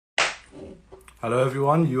Hello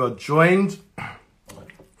everyone, you are joined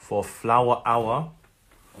for Flower Hour,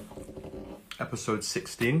 episode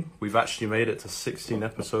 16. We've actually made it to 16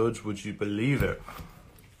 episodes, would you believe it?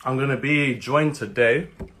 I'm going to be joined today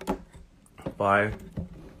by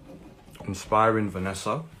Inspiring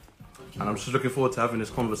Vanessa, and I'm just looking forward to having this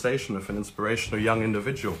conversation with an inspirational young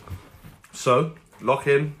individual. So, lock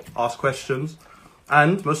in, ask questions,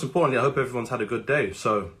 and most importantly, I hope everyone's had a good day.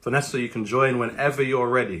 So, Vanessa, you can join whenever you're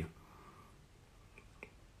ready.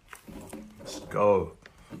 Let's go.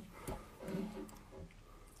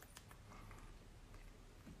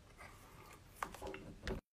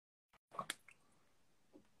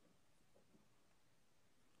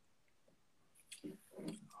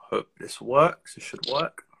 Hope this works. It should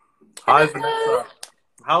work. Hi, Hello. Vanessa.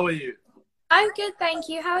 How are you? I'm good, thank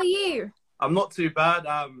you. How are you? I'm not too bad.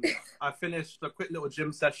 I finished a quick little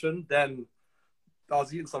gym session. Then I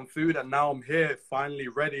was eating some food, and now I'm here, finally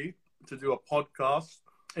ready to do a podcast,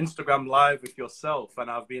 Instagram Live with yourself. And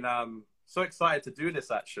I've been so excited to do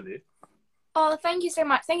this, actually. Oh, thank you so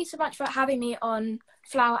much. Thank you so much for having me on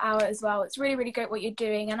Flower Hour as well. It's really, really great what you're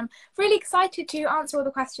doing. And I'm really excited to answer all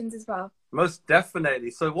the questions as well. Most definitely.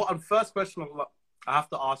 So first question I have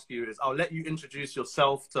to ask you is, I'll let you introduce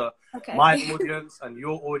yourself to my audience and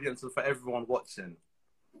your audience and for everyone watching.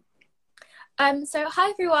 So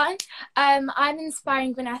hi everyone. I'm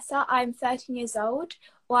Inspiring Vanessa. I'm 13 years old.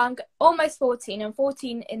 Well, I'm almost 14. I'm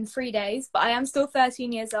 14 in 3 days, but I am still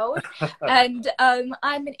 13 years old. And I'm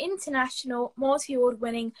an international multi-award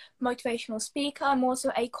winning motivational speaker. I'm also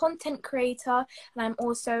a content creator, and I'm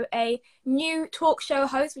also a new talk show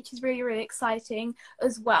host, which is really, really exciting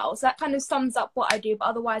as well. So that kind of sums up what I do, but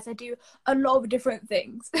otherwise I do a lot of different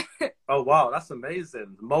things. Oh, wow. That's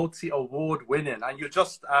amazing. Multi-award winning. And you're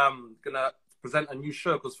just going to present a new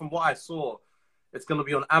show, because from what I saw, it's going to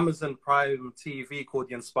be on Amazon Prime TV called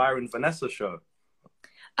The Inspiring Vanessa Show.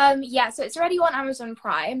 Yeah, so it's already on Amazon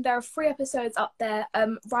Prime. There are 3 episodes up there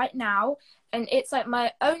right now, and it's like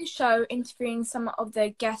my own show interviewing some of the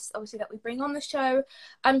guests, obviously, that we bring on the show.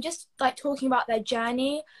 I'm just like talking about their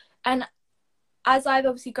journey. And as I've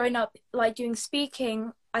obviously grown up like doing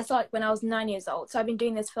speaking, I started when I was 9 years old, so I've been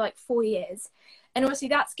doing this for like 4 years. And obviously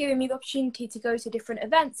that's given me the opportunity to go to different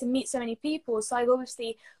events and meet so many people. So I've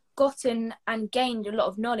obviously gotten and gained a lot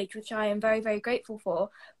of knowledge, which I am very, very grateful for.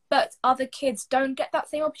 But other kids don't get that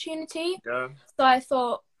same opportunity. Yeah. So I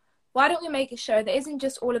thought, why don't we make a show that isn't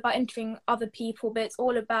just all about interviewing other people, but it's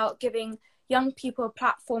all about giving young people a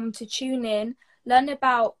platform to tune in, learn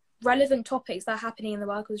about relevant topics that are happening in the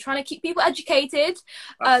world, because we're trying to keep people educated,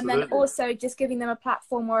 and also just giving them a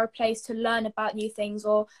platform or a place to learn about new things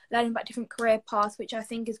or learn about different career paths, which I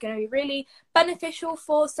think is going to be really beneficial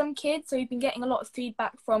for some kids. So we've been getting a lot of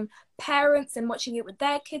feedback from parents and watching it with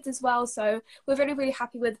their kids as well. So we're really, really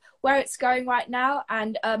happy with where it's going right now,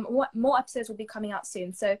 and what more episodes will be coming out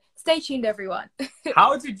soon. So stay tuned, everyone.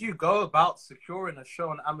 How did you go about securing a show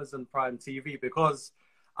on Amazon Prime TV? Because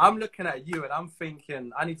I'm looking at you and I'm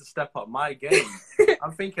thinking, I need to step up my game.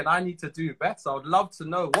 I'm thinking I need to do better. I would love to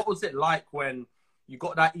know, what was it like when you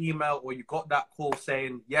got that email or you got that call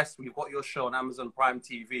saying, yes, we've got your show on Amazon Prime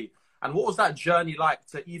TV? And what was that journey like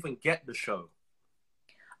to even get the show?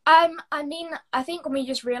 I mean, I think when we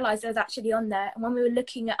just realised it was actually on there, and when we were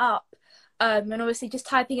looking it up, and obviously just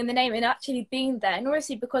typing in the name and actually being there, and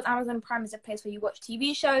obviously because Amazon Prime is a place where you watch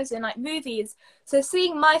TV shows and like movies, so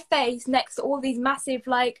seeing my face next to all these massive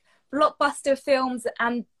like blockbuster films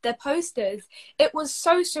and the posters, it was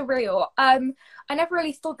so surreal. I never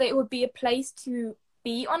really thought that it would be a place to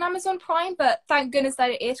be on Amazon Prime, but thank goodness that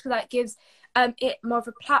it is, because that gives it more of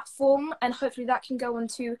a platform, and hopefully that can go on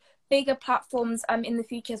to bigger platforms in the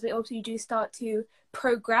future as we also do start to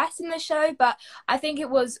progress in the show. But I think it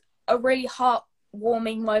was a really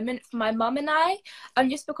heartwarming moment for my mum and I,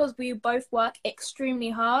 just because we both work extremely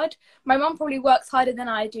hard. My mum probably works harder than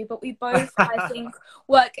I do, but we both I think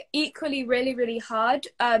work equally really, really hard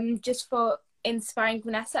just for Inspiring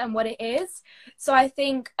Vanessa and what it is. So I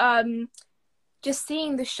think just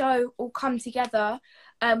seeing the show all come together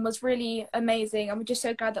was really amazing. And we're just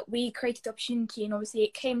so glad that we created the opportunity, and obviously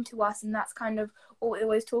it came to us, and that's kind of what we're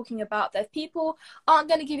always talking about, that if people aren't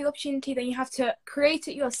going to give you the opportunity, then you have to create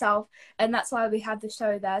it yourself, and that's why we had the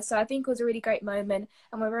show there. So I think it was a really great moment,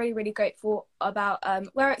 and we're really, really grateful about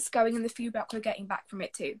where it's going and the feedback we're getting back from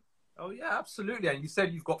it too. Oh yeah, absolutely. And you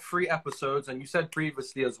said you've got 3 episodes, and you said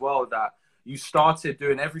previously as well that you started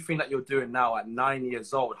doing everything that you're doing now at 9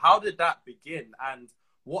 years old. How did that begin, and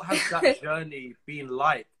what has that journey been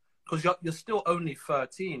like? Because you're still only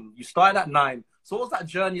 13. You started at 9. So what was that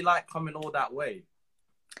journey like coming all that way?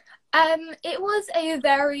 It was a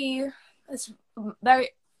very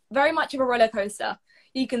very much of a roller coaster,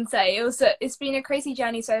 you can say. It's been a crazy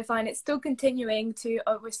journey so far, and it's still continuing to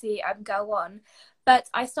obviously go on. But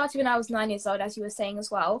I started when I was 9 years old, as you were saying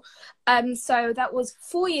as well. So that was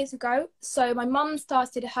 4 years ago. So my mum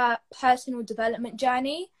started her personal development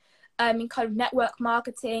journey in kind of network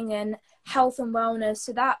marketing and health and wellness.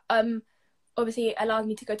 So that obviously allowed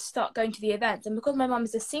me to start going to the events. And because my mum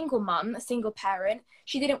is a single mum, a single parent,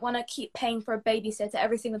 she didn't want to keep paying for a babysitter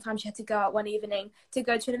every single time she had to go out one evening to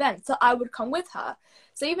go to an event. So I would come with her.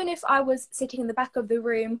 So even if I was sitting in the back of the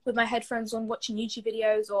room with my headphones on watching YouTube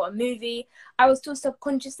videos or a movie, I was still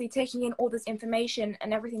subconsciously taking in all this information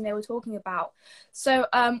and everything they were talking about. So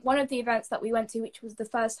one of the events that we went to, which was the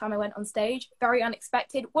first time I went on stage, very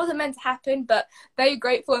unexpected, wasn't meant to happen, but very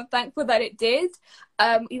grateful and thankful that it did.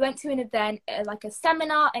 We went to an event, like a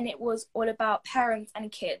seminar, and it was all about parents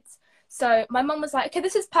and kids. So my mum was like, okay,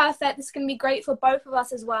 this is perfect. This is going to be great for both of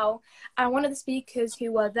us as well. And one of the speakers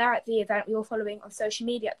who were there at the event, we were following on social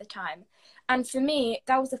media at the time. And for me,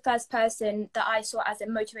 that was the first person that I saw as a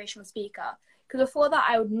motivational speaker. Because before that,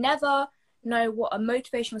 I would never know what a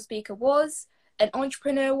motivational speaker was, an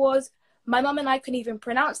entrepreneur was. My mum and I couldn't even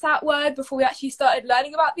pronounce that word before we actually started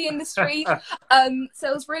learning about the industry. So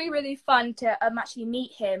it was really, really fun to actually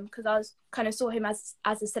meet him, because I was kind of saw him as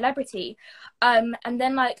a celebrity. And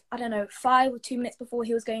then, like, I don't know, 5 or 2 minutes before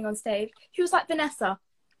he was going on stage, he was like, Vanessa,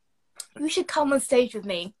 you should come on stage with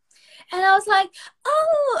me. And I was like,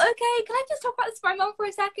 oh, okay, can I just talk about this with my mum for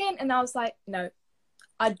a second? And I was like, no,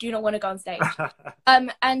 I do not want to go on stage.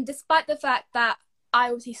 And despite the fact that I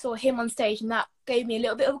obviously saw him on stage and that gave me a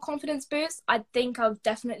little bit of a confidence boost, I think I was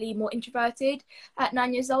definitely more introverted at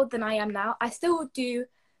 9 years old than I am now. I still do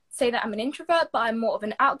say that I'm an introvert, but I'm more of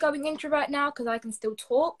an outgoing introvert now because I can still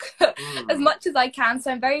talk as much as I can.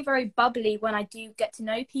 So I'm very, very bubbly when I do get to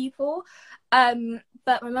know people.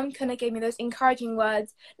 But my mum kind of gave me those encouraging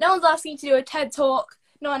words. No one's asking you to do a TED talk,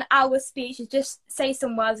 not an hour speech. You just say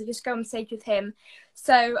some words and just go on stage with him.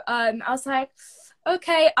 So I was like,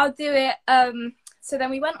 okay, I'll do it. So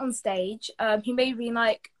then we went on stage. He made me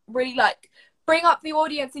really bring up the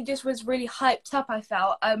audience. He just was really hyped up, I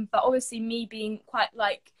felt. But obviously me being quite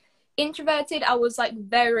introverted, I was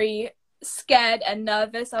very scared and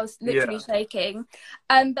nervous. I was literally shaking.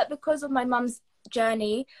 But because of my mum's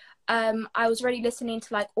journey, I was really listening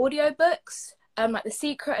to audiobooks, like The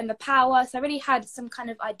Secret and The Power. So I really had some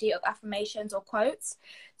kind of idea of affirmations or quotes.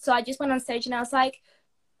 So I just went on stage and I was like,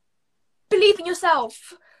 believe in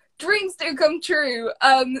yourself. Dreams do come true.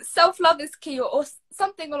 Self-love is key, or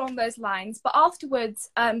something along those lines. But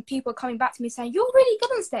afterwards, people coming back to me saying, you're really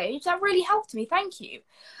good on stage. That really helped me. Thank you.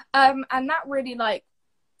 And that really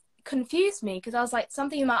confused me, because I was like,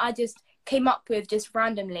 something that I just came up with just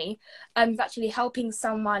randomly is actually helping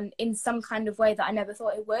someone in some kind of way that I never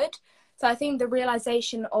thought it would. So I think the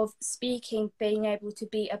realization of speaking, being able to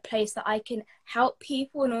be a place that I can help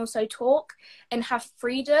people and also talk and have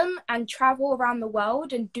freedom and travel around the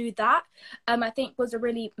world and do that, I think was a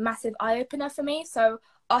really massive eye-opener for me. So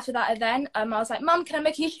after that event, I was like, Mum, can I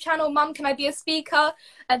make a YouTube channel? Mum, can I be a speaker?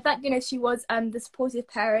 And thank goodness she was the supportive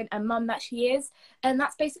parent and mum that she is. And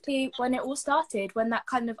that's basically when it all started, when that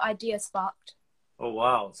kind of idea sparked. Oh,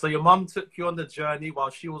 wow. So your mum took you on the journey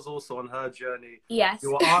while she was also on her journey. Yes.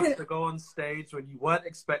 You were asked to go on stage when you weren't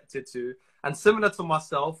expected to. And similar to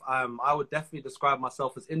myself, I would definitely describe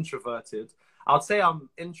myself as introverted. I would say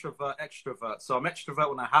I'm introvert, extrovert. So I'm extrovert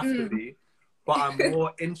when I have to be, but I'm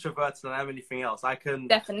more introverted than I am anything else. I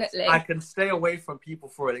can stay away from people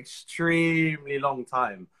for an extremely long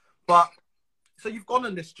time. But so you've gone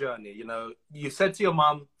on this journey, you said to your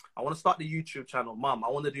mum, I want to start the YouTube channel. Mum, I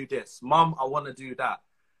want to do this. Mum, I want to do that.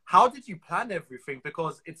 How did you plan everything?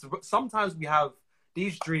 Because sometimes we have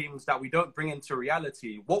these dreams that we don't bring into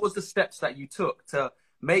reality. What was the steps that you took to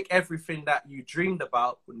make everything that you dreamed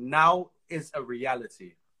about now is a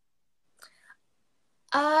reality?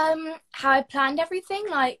 How I planned everything?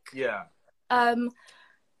 Yeah.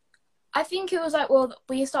 I think it was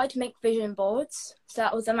we started to make vision boards. So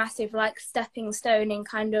that was a massive stepping stone in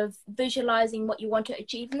kind of visualizing what you want to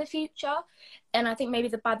achieve in the future. And I think maybe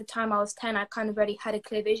by the time I was 10, I kind of already had a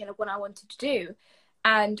clear vision of what I wanted to do.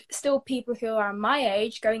 And still people who are my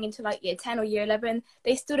age going into year 10 or year 11,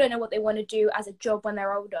 they still don't know what they want to do as a job when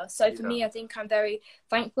they're older. So for me, I think I'm very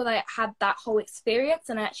thankful that I had that whole experience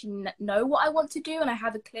and I actually know what I want to do. And I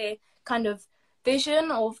have a clear kind of vision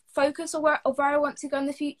or focus of where I want to go in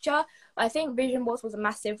the future. I think vision boards was a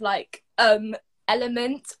massive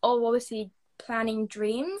element of obviously planning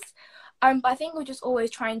dreams. But I think we're just always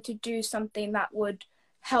trying to do something that would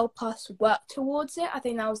help us work towards it. I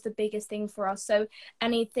think that was the biggest thing for us. So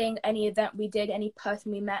any event we did, any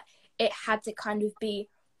person we met, it had to kind of be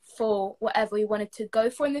for whatever we wanted to go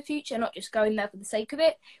for in the future, not just going there for the sake of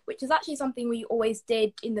it, which is actually something we always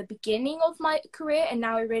did in the beginning of my career. And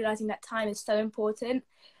now we're realizing that time is so important.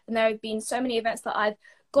 And there have been so many events that I've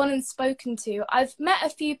gone and spoken to. I've met a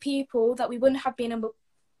few people that we wouldn't have been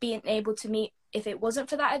able to meet if it wasn't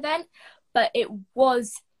for that event, but it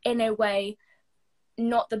was in a way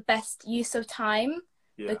not the best use of time,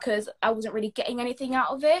 because I wasn't really getting anything out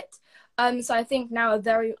of it. So I think now we're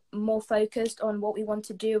very more focused on what we want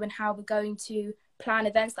to do and how we're going to plan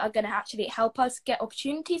events that are going to actually help us get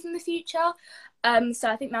opportunities in the future. So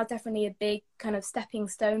I think that's definitely a big kind of stepping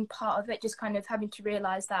stone part of it, just kind of having to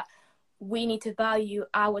realize that we need to value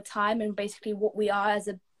our time and basically what we are as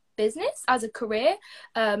a business, as a career.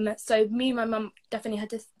 So me and my mum definitely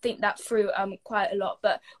had to think that through quite a lot,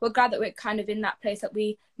 but we're glad that we're kind of in that place that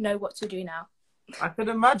we know what to do now. I can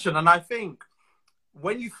imagine. And I think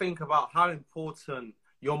when you think about how important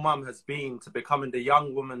your mum has been to becoming the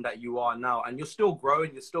young woman that you are now, and you're still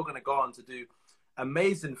growing, you're still going to go on to do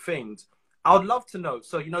amazing things, I would love to know.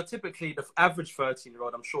 So, you know, typically the average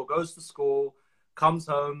 13-year-old, I'm sure, goes to school, comes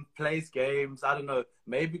home, plays games, I don't know,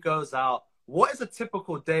 maybe goes out. What is a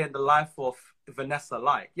typical day in the life of Vanessa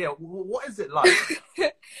like? Yeah, what is it like?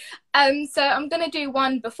 So I'm gonna do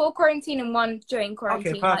one before quarantine and one during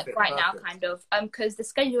quarantine, okay, perfect, like right now, kind of, because the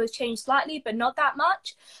schedule has changed slightly, but not that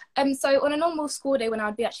much. So on a normal school day when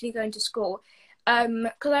I'd be actually going to school,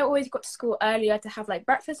 because I always got to school earlier to have like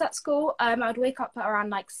breakfast at school, I'd wake up at around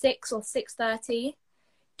like 6 or 6:30,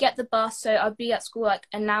 get the bus, so I'd be at school like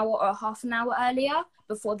an hour or half an hour earlier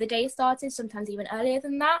before the day started, sometimes even earlier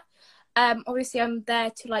than that. Obviously I'm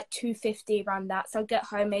there to like 2:50 around that, so I'll get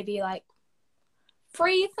home maybe like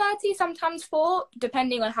 3:30, sometimes 4,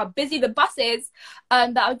 depending on how busy the bus is.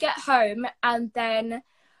 That I'll get home, and then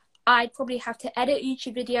I'd probably have to edit a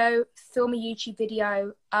YouTube video, film a YouTube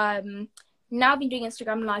video. Now I've been doing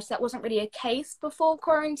Instagram Live, so that wasn't really a case before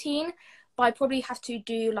quarantine, but I'd probably have to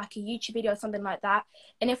do like a YouTube video or something like that.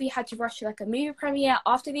 And if we had to rush to like a movie premiere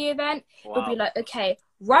after the event, it would be like, okay,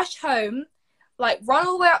 rush home, like run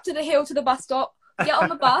all the way up to the hill to the bus stop, get on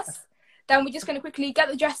the bus, then we're just going to quickly get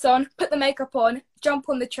the dress on, put the makeup on, jump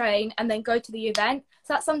on the train, and then go to the event.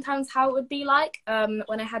 So that's sometimes how it would be like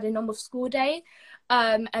when I had a normal school day.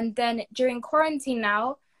 And then during quarantine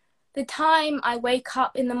now, the time I wake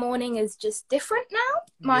up in the morning is just different now.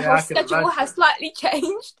 My whole schedule has slightly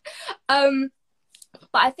changed.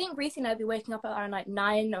 But I think recently I'll be waking up at around like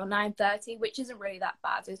 9 or 9:30, which isn't really that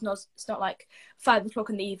bad. So it's not like 5 o'clock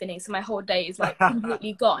in the evening, so my whole day is like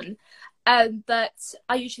completely gone. But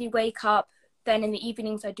I usually wake up, then in the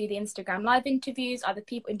evenings I do the Instagram Live interviews, either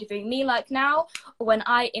people interviewing me like now, or when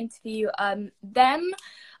I interview them.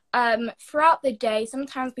 Throughout the day,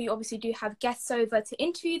 sometimes we obviously do have guests over to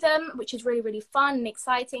interview them, which is really, really fun and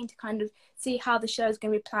exciting to kind of see how the show is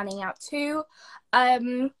going to be planning out too.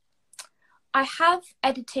 I have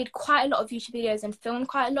edited quite a lot of YouTube videos and filmed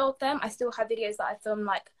quite a lot of them. I still have videos that I filmed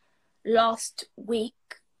like last week,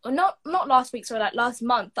 or not last week, sorry, like last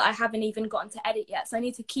month, that I haven't even gotten to edit yet. So I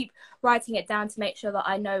need to keep writing it down to make sure that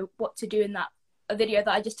I know what to do in that video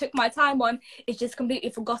that I just took my time on. It's just completely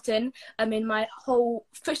forgotten. I mean, my whole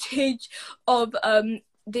footage of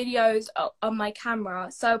videos on my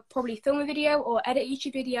camera. So probably film a video or edit a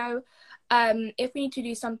YouTube video. If we need to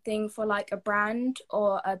do something for like a brand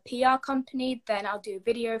or a PR company, then I'll do a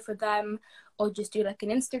video for them, or just do like an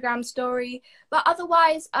Instagram story. But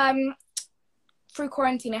otherwise, through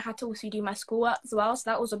quarantine, I had to also do my schoolwork as well. So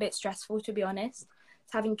that was a bit stressful, to be honest.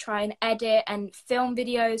 Having to try and edit and film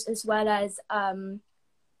videos, as well as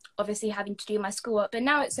obviously having to do my schoolwork. But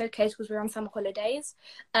now it's okay because we're on summer holidays.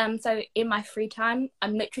 So in my free time,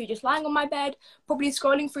 I'm literally just lying on my bed, probably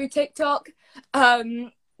scrolling through TikTok,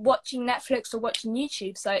 watching Netflix or watching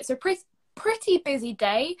YouTube. So it's a pretty busy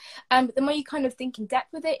day. But the more you kind of think in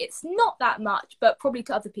depth with it, it's not that much, but probably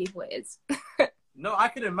to other people it is. No, I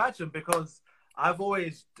can imagine, because I've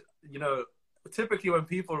always, you know, typically when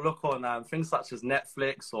people look on things such as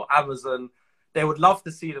Netflix or Amazon, they would love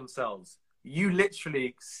to see themselves. You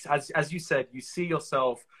literally, as you said, you see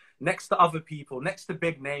yourself next to other people, next to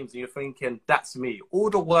big names, and you're thinking, that's me. All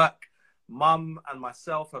the work Mum and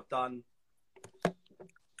myself have done.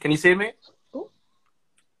 Can you see me? Ooh.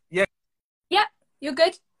 Yeah. Yeah, you're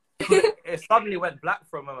good. It suddenly went black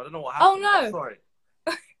for a moment. I don't know what happened. Oh, no. Sorry.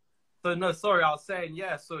 So, no, sorry, I was saying,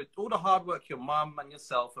 yeah, so all the hard work your mum and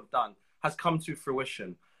yourself have done has come to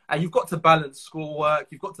fruition. And you've got to balance schoolwork.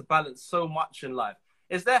 You've got to balance so much in life.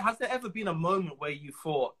 Has there ever been a moment where you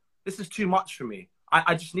thought, this is too much for me?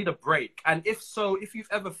 I just need a break. And if so, if you've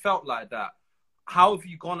ever felt like that, how have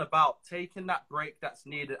you gone about taking that break that's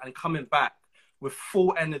needed and coming back with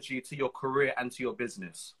full energy to your career and to your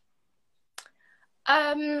business?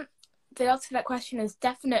 The answer to that question is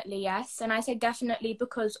definitely yes. And I say definitely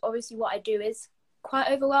because obviously what I do is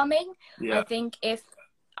quite overwhelming. Yeah. I think if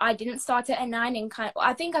I didn't start it at 9 and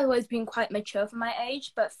I think I've always been quite mature for my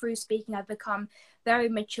age, but through speaking I've become very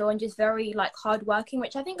mature and just very like hardworking,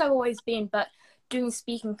 which I think I've always been, but doing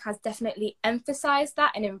speaking has definitely emphasized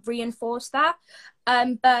that and reinforced that.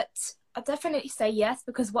 But I definitely say yes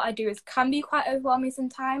because what I do is can be quite overwhelming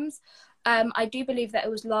sometimes. I do believe that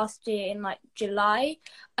it was last year in like July.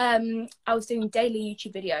 I was doing daily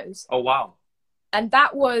YouTube videos. Oh wow! And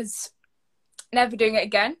that was never doing it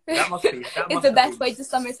again. That must be. Is the best way to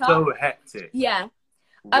sum it up. So hectic. Yeah.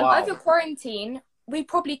 Wow. Over quarantine, we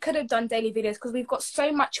probably could have done daily videos because we've got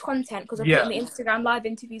so much content because we're putting the Instagram live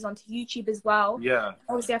interviews onto YouTube as well. Yeah.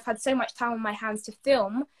 Obviously, I've had so much time on my hands to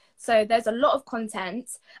film, so there's a lot of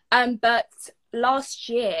content. But last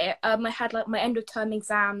year, I had like my end of term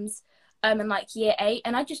exams. In like year 8,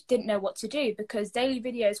 and I just didn't know what to do because daily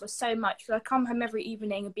videos were so much. So I'd come home every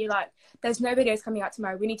evening and be like, there's no videos coming out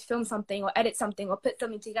tomorrow, we need to film something or edit something or put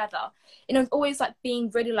something together. And it was always like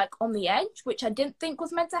being really like on the edge, which I didn't think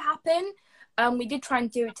was meant to happen. We did try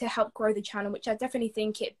and do it to help grow the channel, which I definitely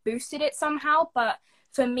think it boosted it somehow, but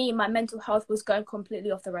for me my mental health was going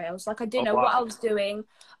completely off the rails. Like I didn't know what I was doing.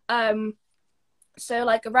 So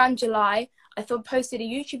like around July I posted a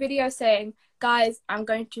YouTube video saying, guys, I'm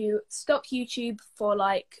going to stop YouTube for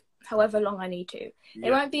like however long I need to. Yeah.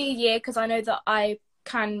 It won't be a year because I know that I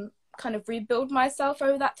can kind of rebuild myself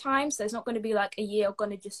over that time. So it's not going to be like a year I'm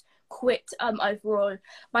going to just quit overall.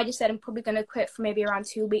 But I just said I'm probably going to quit for maybe around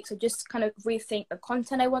 2 weeks or just kind of rethink the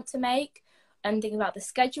content I want to make and think about the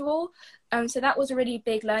schedule. So that was a really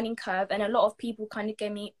big learning curve, and a lot of people kind of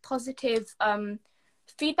gave me positive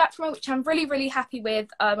feedback from it, which I'm really, really happy with,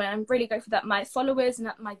 and I'm really grateful that my followers and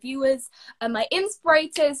that my viewers and my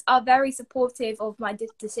inspirators are very supportive of my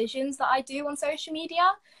decisions that I do on social media.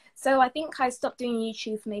 So I think I stopped doing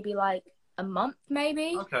YouTube for maybe like a month,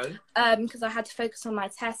 maybe. Okay. Because I had to focus on my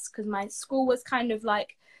tests because my school was kind of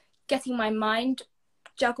like getting my mind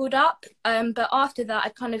juggled up. But after that, I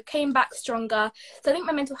kind of came back stronger. So I think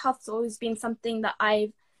my mental health has always been something that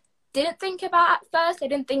I didn't think about at first. I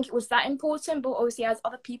didn't think it was that important, but obviously as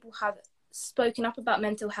other people have spoken up about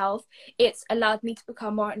mental health, it's allowed me to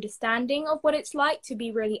become more understanding of what it's like to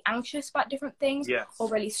be really anxious about different things. Yes. Or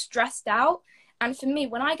really stressed out. And for me,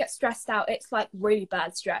 when I get stressed out, it's like really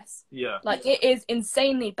bad stress. Yeah. Like it is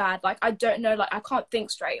insanely bad. Like I don't know, like I can't think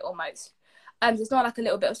straight almost. It's not like a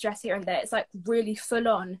little bit of stress here and there. It's like really full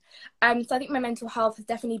on. So I think my mental health has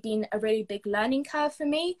definitely been a really big learning curve for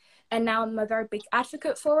me. And now I'm a very big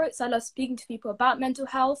advocate for it. So I love speaking to people about mental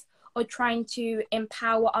health or trying to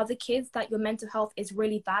empower other kids that your mental health is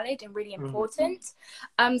really valid and really important.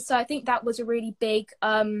 So I think that was a really big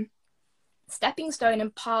stepping stone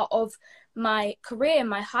and part of my career,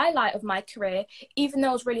 my highlight of my career, even though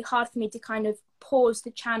it was really hard for me to kind of pause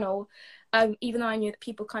the channel, even though I knew that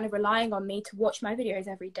people kind of relying on me to watch my videos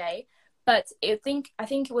every day. But I think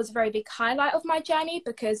it was a very big highlight of my journey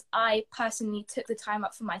because I personally took the time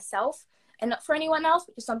up for myself and not for anyone else,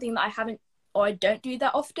 which is something that I haven't or I don't do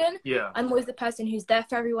that often. Yeah. I'm always the person who's there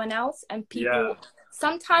for everyone else, and people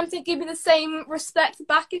sometimes they give me the same respect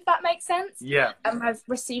back, if that makes sense. Yeah. I've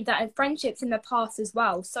received that in friendships in the past as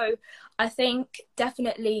well. So I think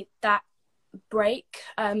definitely that break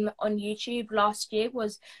on YouTube last year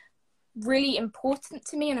was really important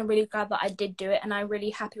to me, and I'm really glad that I did do it, and I'm really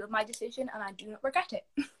happy with my decision and I do not regret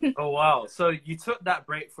it. Oh wow. So you took that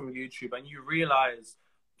break from YouTube and you realized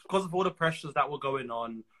because of all the pressures that were going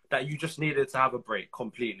on that you just needed to have a break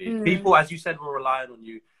completely. People, as you said, were relying on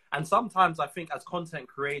you, and sometimes I think as content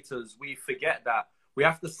creators we forget that we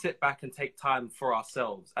have to sit back and take time for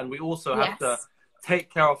ourselves, and we also have to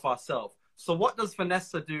take care of ourselves. So what does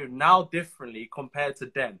Vanessa do now differently compared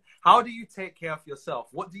to then? How do you take care of yourself?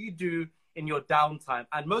 What do you do in your downtime?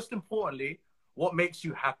 And most importantly, what makes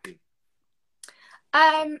you happy?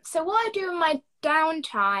 So what I do in my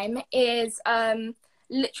downtime is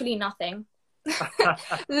literally nothing.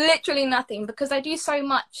 Literally nothing, because I do so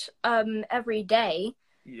much every day.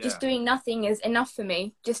 Just doing nothing is enough for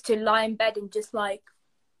me, just to lie in bed and just like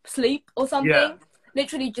sleep or something.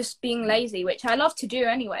 Literally just being lazy, which I love to do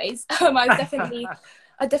anyways. I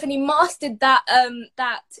definitely mastered that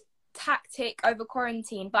that tactic over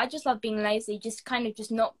quarantine, but I just love being lazy, just kind of just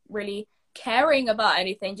not really caring about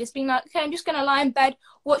anything, just being like, okay, I'm just gonna lie in bed,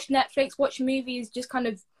 watch Netflix, watch movies, just kind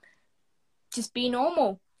of just be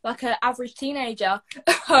normal like an average teenager.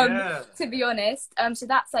 To be honest. So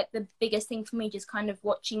that's like the biggest thing for me, just kind of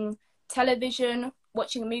watching television,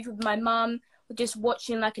 watching a movie with my mum, just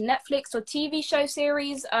watching like a Netflix or TV show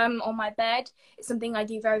series on my bed. It's something I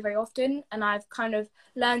do very, very often, and I've kind of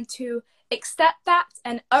learned to accept that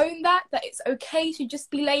and own that it's okay to just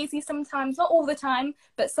be lazy sometimes, not all the time,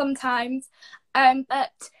 but sometimes.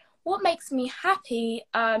 But what makes me happy,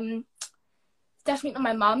 definitely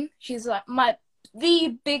my mum. She's like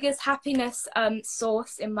the biggest happiness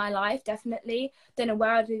source in my life, definitely. Don't know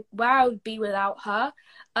where I would be without her,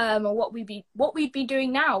 or what we'd be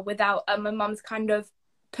doing now without my mum's kind of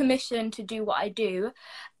permission to do what I do.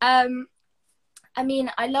 I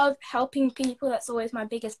mean, I love helping people. That's always my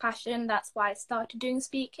biggest passion. That's why I started doing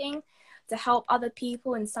speaking, to help other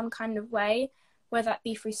people in some kind of way, whether that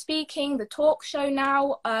be through speaking, the talk show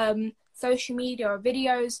now, social media or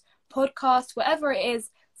videos, podcasts, whatever it is,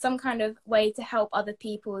 some kind of way to help other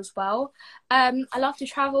people as well. I love to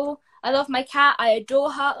travel. I love my cat. I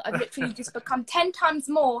adore her. I've literally just become 10 times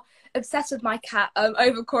more obsessed with my cat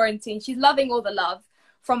over quarantine. She's loving all the love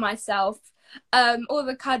from myself, all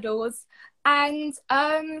the cuddles. And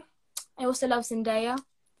I also love Zendaya.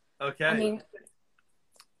 Okay. I mean,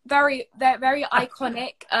 very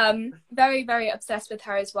iconic. Very, very obsessed with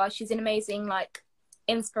her as well. She's an amazing, like,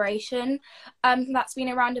 inspiration that's been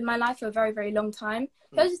around in my life for a very, very long time.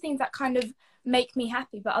 Those are things that kind of make me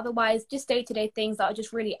happy, but otherwise just day-to-day things that are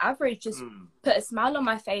just really average just put a smile on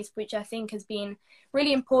my face, which I think has been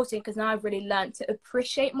really important, because now I've really learned to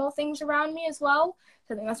appreciate more things around me as well.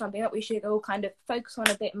 So I think that's something that we should all kind of focus on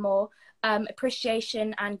a bit more,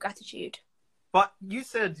 appreciation and gratitude. But you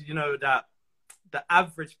said, you know, that the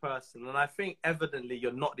average person, and I think evidently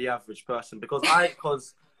you're not the average person,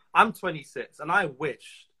 because I'm 26, and I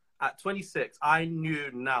wished at 26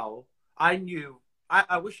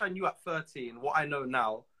 I wish I knew at 13 what I know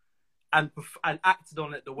now, and acted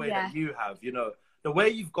on it the way that you have. You know, the way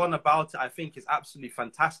you've gone about it, I think, is absolutely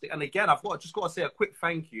fantastic. And again, I've just got to say a quick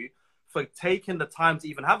thank you for taking the time to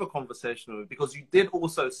even have a conversation with me, because you did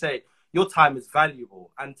also say your time is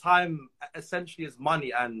valuable, and time essentially is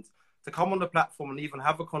money. And to come on the platform and even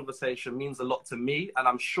have a conversation means a lot to me, and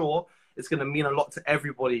I'm sure it's going to mean a lot to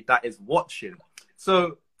everybody that is watching.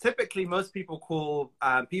 So typically, most people call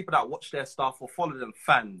people that watch their stuff or follow them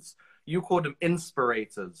fans. You call them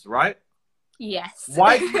inspirators, right? Yes.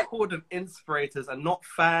 Why do you call them inspirators and not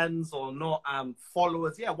fans or not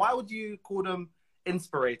followers? Yeah, why would you call them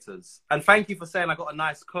inspirators? And thank you for saying I got a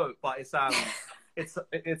nice coat, but it's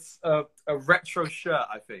a retro shirt,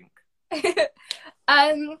 I think.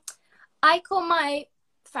 I call my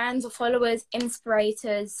fans or followers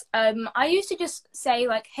inspirators. I used to just say,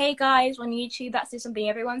 like, hey guys on YouTube. That's just something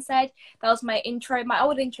everyone said. That was my intro. My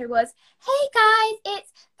old intro was, hey guys,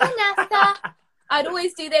 it's Vanessa. I'd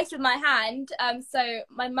always do this with my hand. So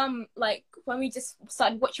my mum, like, when we just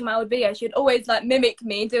started watching my old videos, she'd always like mimic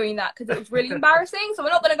me doing that, because it was really embarrassing. So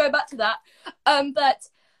we're not going to go back to that. But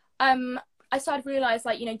I started to realize,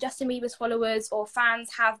 like, you know, Justin Bieber's followers or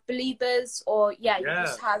fans have believers, or you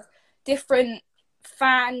just have different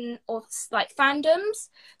fan or like fandoms.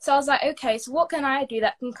 So I was like, okay, so what can I do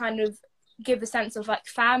that can kind of give a sense of like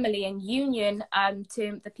family and union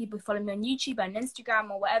to the people who follow me on YouTube and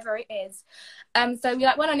Instagram or whatever it is. So we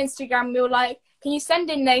like went on Instagram. We were like, can you send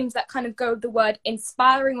in names that kind of go with the word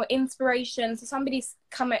inspiring or inspiration? So somebody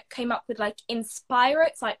came up with like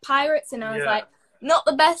Inspirates, like pirates, and I was like, not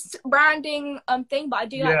the best branding thing, but I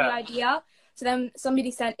do like the idea. So then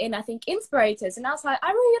somebody sent in, I think, inspirators, and I was like,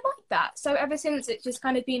 I really like that. So ever since, it's just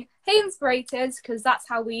kind of been, hey inspirators, because that's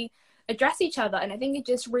how we address each other. And I think it's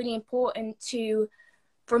just really important to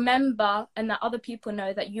remember, and that other people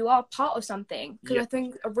know that you are part of something. Because I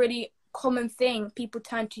think a really common thing, people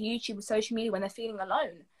turn to YouTube or social media when they're feeling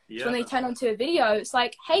alone. So when they turn onto a video, it's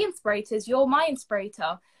like, hey inspirators, you're my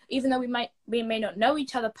inspirator. Even though we may not know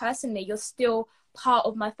each other personally, you're still part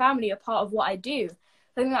of my family, you're part of what I do.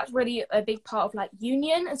 I think that's really a big part of like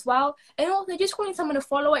union as well. And also, just calling someone a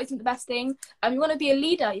follower isn't the best thing. You want to be a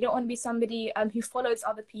leader. You don't want to be somebody who follows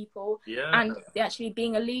other people. And actually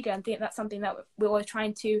being a leader. I think that's something that we're always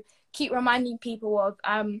trying to keep reminding people of.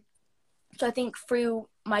 So I think through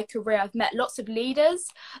my career, I've met lots of leaders.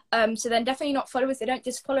 So then definitely not followers. They don't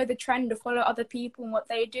just follow the trend or follow other people and what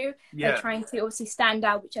they do. They're trying to obviously stand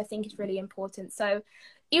out, which I think is really important. So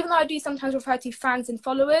even though I do sometimes refer to fans and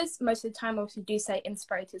followers, most of the time I also do say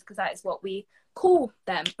inspirators, because that is what we call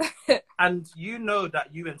them. And you know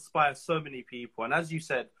that you inspire so many people. And as you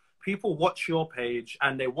said, people watch your page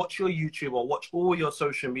and they watch your YouTube or watch all your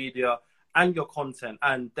social media and your content.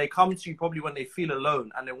 And they come to you probably when they feel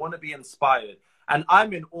alone and they want to be inspired. And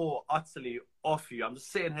I'm in awe utterly of you. I'm just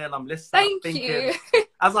sitting here and I'm listening. Thank you.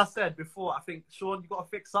 As I said before, I think, Sean, you got to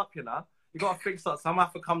fix up, you know. You got to fix up. So I'm going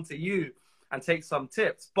to have to come to you and take some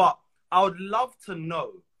tips. But I would love to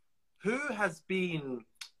know who has been,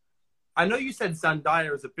 I know you said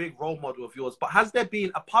Zendaya is a big role model of yours, but has there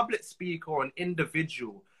been a public speaker or an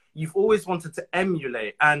individual you've always wanted to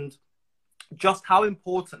emulate? And just how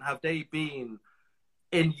important have they been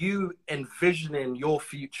in you envisioning your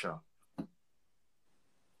future?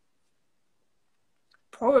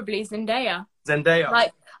 Probably Zendaya. Zendaya.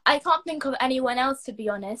 Like, I can't think of anyone else, to be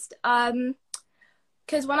honest.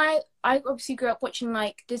 Because when I obviously grew up watching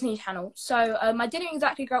like Disney Channel, so I didn't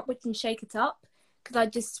exactly grow up watching Shake It Up because I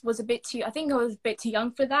just was a bit too. I think I was a bit too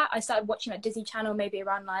young for that. I started watching like Disney Channel maybe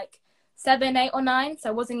around like 7, 8, or 9, so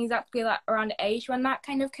I wasn't exactly like around the age when that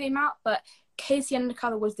kind of came out. But Casey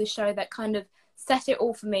Undercover was the show that kind of set it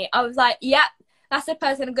all for me. I was like, yeah, that's the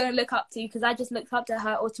person I'm going to look up to, because I just looked up to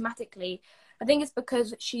her automatically. I think it's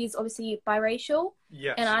because she's obviously biracial.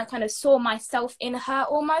 Yes. And I kind of saw myself in her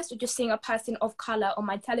almost, or just seeing a person of colour on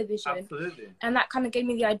my television. Absolutely. And that kind of gave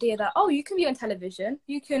me the idea that, oh, you can be on television,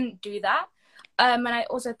 you can do that. And I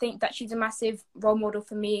also think that she's a massive role model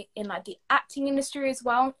for me in like the acting industry as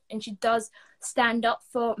well. And she does stand up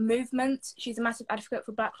for movement. She's a massive advocate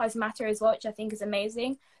for Black Lives Matter as well, which I think is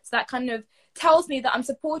amazing. So that kind of tells me that I'm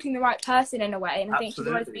supporting the right person in a way. And I think she's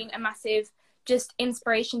always been a massive just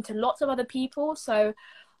inspiration to lots of other people. So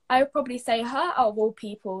I would probably say her out of all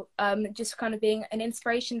people, just kind of being an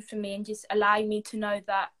inspiration for me and just allowing me to know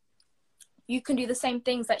that you can do the same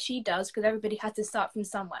things that she does, because everybody has to start from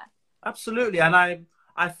somewhere. Absolutely. And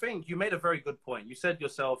I think you made a very good point. You said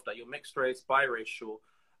yourself that you're mixed race, biracial,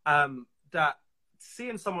 that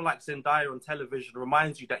seeing someone like Zendaya on television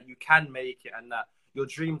reminds you that you can make it and that your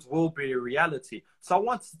dreams will be a reality. So I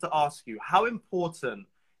wanted to ask you, how important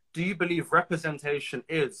do you believe representation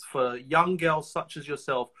is for young girls such as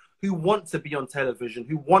yourself who want to be on television,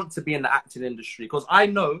 who want to be in the acting industry? Because I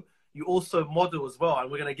know you also model as well, and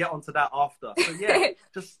we're going to get onto that after. So yeah,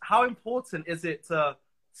 just how important is it to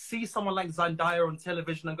see someone like Zendaya on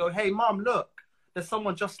television and go, hey, mom, look, there's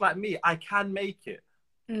someone just like me. I can make it.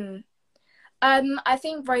 I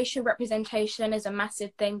think racial representation is a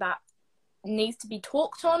massive thing that needs to be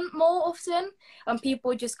talked on more often, and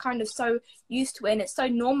people are just kind of so used to it, and it's so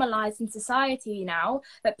normalized in society now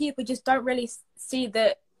that people just don't really see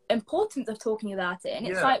the importance of talking about it. And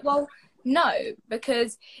it's like, well, no,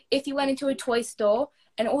 because if you went into a toy store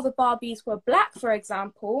and all the Barbies were black, for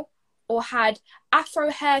example, or had afro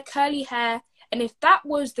hair, curly hair, and if that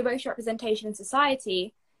was the racial representation in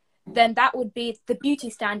society, then that would be the beauty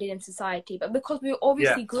standard in society. But because we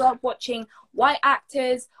obviously grew up watching white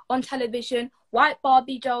actors on television, white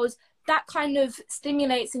Barbie dolls, that kind of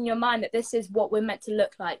stimulates in your mind that this is what we're meant to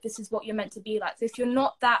look like. This is what you're meant to be like. So if you're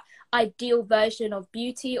not that ideal version of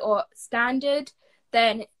beauty or standard,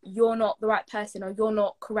 then you're not the right person, or you're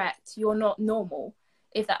not correct. You're not normal,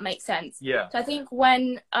 if that makes sense. Yeah. So I think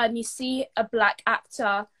when you see a black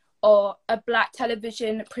actor or a black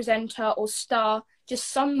television presenter or star just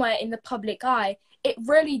somewhere in the public eye, it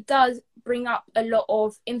really does bring up a lot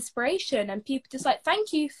of inspiration, and people just like,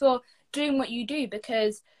 thank you for doing what you do,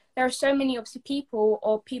 because there are so many obviously people,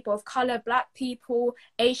 or people of color, black people,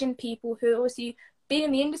 Asian people, who obviously been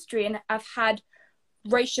in the industry and have had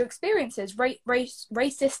racial experiences,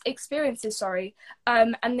 racist experiences, sorry,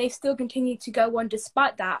 and they still continue to go on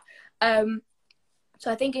despite that.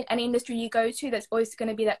 So I think in any industry you go to, there's always going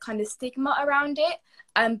to be that kind of stigma around it.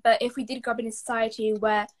 But if we did grow up in a society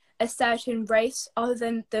where a certain race, other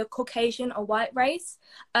than the Caucasian or white race,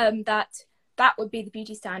 that would be the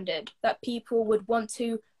beauty standard, that people would want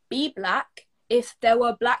to be black if there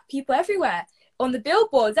were black people everywhere, on the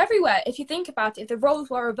billboards, everywhere. If you think about it, if the roles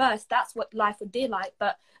were reversed, that's what life would be like.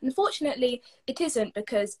 But unfortunately, it isn't,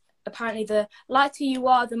 because apparently the lighter you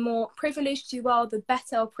are, the more privileged you are, the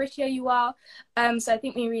better or prettier you are. So I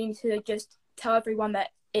think we really need to just tell everyone that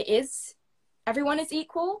everyone is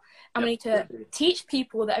equal, and we need to teach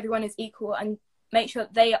people that everyone is equal and make sure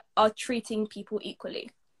that they are treating people equally.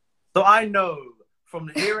 So I know from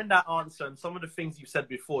hearing that answer and some of the things you said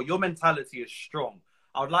before, your mentality is strong.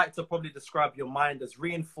 I would like to probably describe your mind as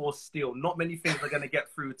reinforced steel. Not many things are going to get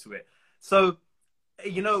through to it. So,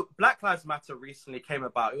 you know, Black Lives Matter recently came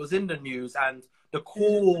about. It was in the news, and the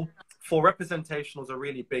call for representation was a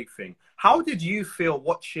really big thing. How did you feel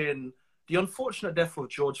watching the unfortunate death of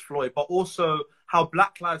George Floyd, but also how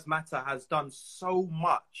Black Lives Matter has done so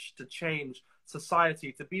much to change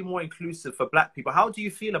society, to be more inclusive for black people? How do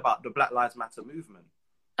you feel about the Black Lives Matter movement?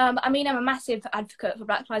 I mean, I'm a massive advocate for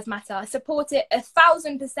Black Lives Matter. I support it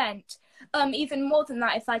 1,000%, even more than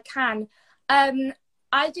that if I can.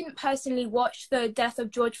 I didn't personally watch the death of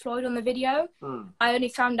George Floyd on the video. I only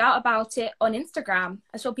found out about it on Instagram.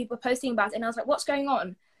 I saw people posting about it, and I was like, what's going on?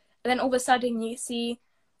 And then all of a sudden you see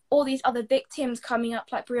all these other victims coming up,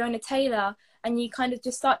 like Breonna Taylor, and you kind of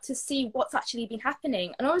just start to see what's actually been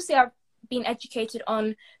happening. And obviously I've been educated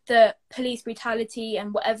on the police brutality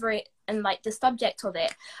and whatever it, and like the subject of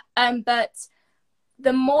it. But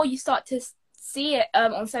the more you start to see it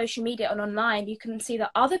on social media and online, you can see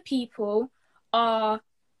that other people are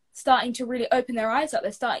starting to really open their eyes up.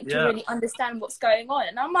 They're starting to really understand what's going on.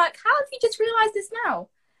 And I'm like, how have you just realised this now?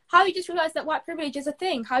 How have you just realised that white privilege is a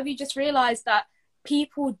thing? How have you just realised that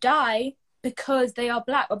people die because they are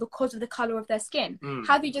black or because of the colour of their skin?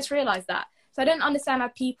 How have you just realised that? So I don't understand how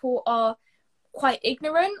people are quite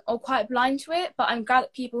ignorant or quite blind to it, but I'm glad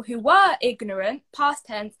that people who were ignorant, past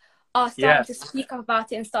tense, are starting to speak up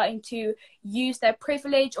about it and starting to use their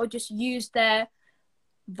privilege or just use their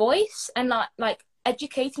voice and like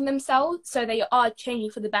educating themselves, so they are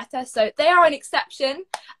changing for the better. So they are an exception,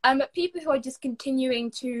 but people who are just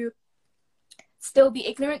continuing to still be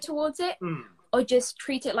ignorant towards it or just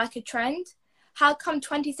treat it like a trend. How come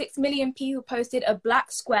 26 million people posted a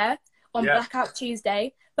black square on Blackout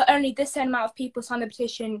Tuesday, but only this same amount of people signed the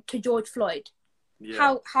petition to George Floyd?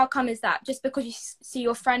 How come is that? Just because you see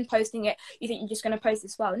your friend posting it, you think you're just going to post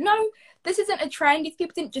as well? No, this isn't a trend. These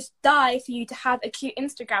people didn't just die for you to have a cute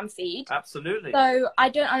Instagram feed. Absolutely. So I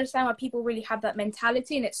don't understand why people really have that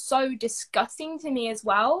mentality, and it's so disgusting to me as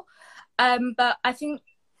well. But I think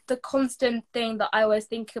the constant thing that I always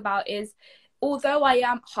think about is, although I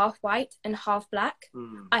am half white and half black,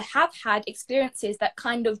 I have had experiences that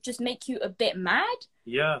kind of just make you a bit mad.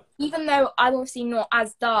 Yeah. Even though I'm obviously not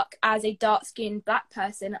as dark as a dark-skinned black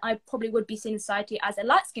person, I probably would be seen in society as a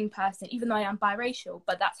light-skinned person, even though I am biracial,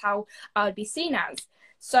 but that's how I would be seen as.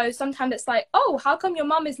 So sometimes it's like, oh, how come your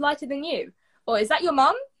mum is lighter than you? Or is that your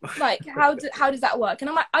mum? Like, how does that work? And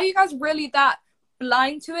I'm like, are you guys really that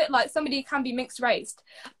blind to it? Like, somebody can be mixed-raced.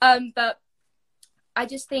 But I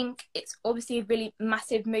just think it's obviously a really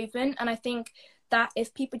massive movement, and I think that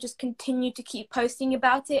if people just continue to keep posting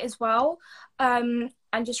about it as well,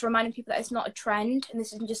 and just reminding people that it's not a trend and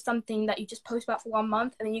this isn't just something that you just post about for 1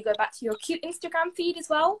 month and then you go back to your cute Instagram feed as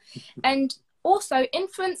well. And also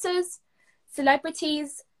influencers,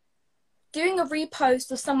 celebrities, doing a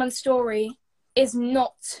repost of someone's story is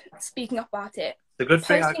not speaking up about it. The good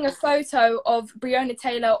thing, posting a photo of Breonna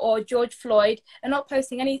Taylor or George Floyd and not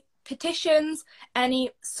posting any petitions,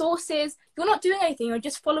 any sources, you're not doing anything. You're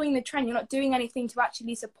just following the trend. You're not doing anything to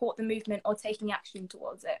actually support the movement or taking action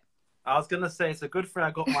towards it. I was going to say, it's a good thing I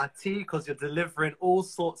got my tea, because you're delivering all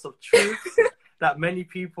sorts of truths that many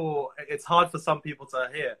people, it's hard for some people to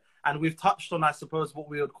hear. And we've touched on, I suppose, what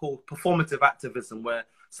we would call performative activism, where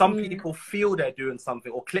some people feel they're doing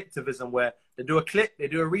something, or clicktivism, where they do a click, they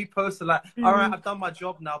do a repost, they're like, all right, I've done my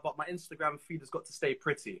job now, but my Instagram feed has got to stay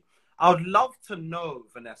pretty. I would love to know,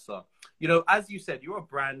 Vanessa, you know, as you said, you're a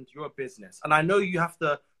brand, you're a business, and I know you have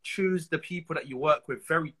to choose the people that you work with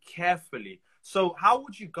very carefully. So how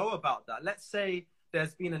would you go about that? Let's say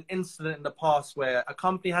there's been an incident in the past where a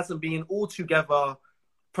company hasn't been altogether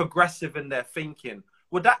progressive in their thinking.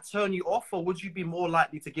 Would that turn you off, or would you be more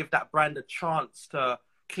likely to give that brand a chance to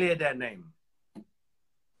clear their name?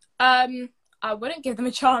 I wouldn't give them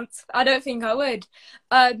a chance. I don't think I would.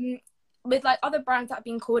 With like other brands that have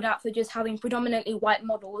been called out for just having predominantly white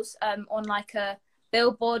models on like a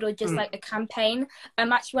billboard or just like a campaign.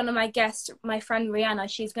 Actually, one of my guests, my friend Rihanna,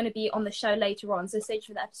 she's going to be on the show later on, so stay tuned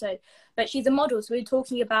for the episode. But she's a model, so we're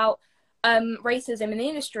talking about racism in the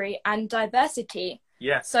industry and diversity.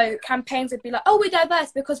 Yeah. So campaigns would be like, oh, we're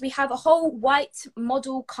diverse because we have a whole white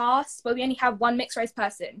model cast, but we only have one mixed race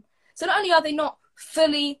person. So not only are they not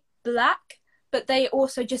fully black, but they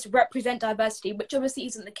also just represent diversity, which obviously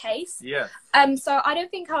isn't the case. Yeah. So I don't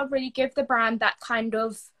think I would really give the brand that kind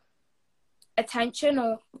of attention,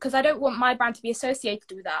 or because I don't want my brand to be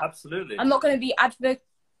associated with that. Absolutely. I'm not going to be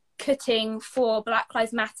advocating for Black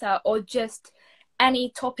Lives Matter or just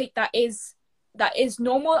any topic that is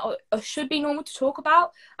normal or should be normal to talk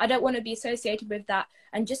about. I don't want to be associated with that.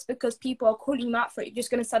 And just because people are calling you out for it, you're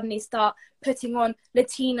just going to suddenly start putting on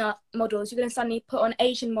Latina models. You're going to suddenly put on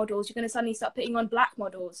Asian models. You're going to suddenly start putting on black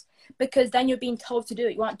models, because then you're being told to do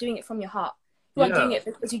it. You aren't doing it from your heart. You aren't doing it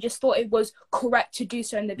because you just thought it was correct to do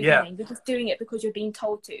so in the beginning. You're just doing it because you're being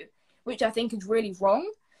told to, which I think is really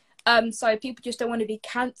wrong. So people just don't want to be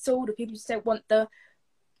cancelled, or people just don't want the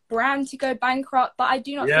brand to go bankrupt. But I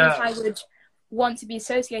do not think I would want to be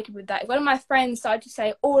associated with that. If one of my friends started to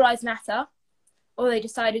say all lives matter, or they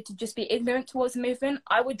decided to just be ignorant towards the movement,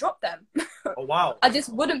 I would drop them. Oh, wow. I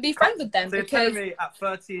just wouldn't be friends with them. So because you're telling me at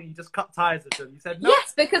 13 you just cut ties with them? You said, no,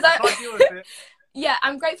 yes, because I can't deal with it. Yeah,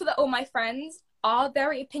 I'm grateful that all my friends are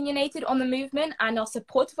very opinionated on the movement and are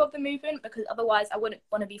supportive of the movement, because otherwise I wouldn't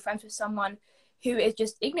want to be friends with someone who is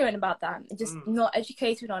just ignorant about that, just not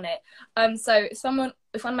educated on it. So if one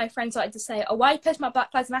of my friends started to say, oh, why are you posting about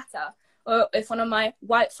Black Lives Matter? Or if one of my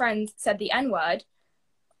white friends said the N-word,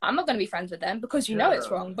 I'm not going to be friends with them because you know it's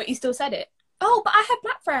wrong, but you still said it. Oh, but I have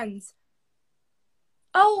black friends.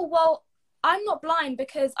 Oh, well, I'm not blind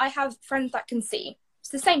because I have friends that can see. It's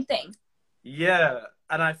the same thing. Yeah,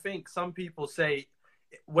 and I think some people say,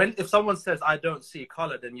 if someone says, I don't see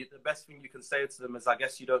color, then the best thing you can say to them is, I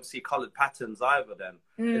guess you don't see colored patterns either then.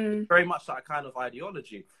 It's very much that kind of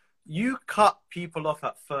ideology. You cut people off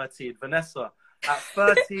at 13. Vanessa, at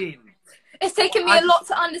 13. It's taken me a lot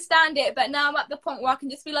to understand it, but now I'm at the point where I can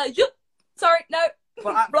just be like, sorry, no.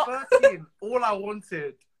 But at 13, all I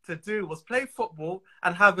wanted to do was play football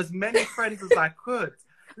and have as many friends as I could.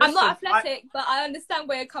 Listen, I'm not athletic, but I understand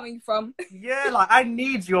where you're coming from. Yeah, like, I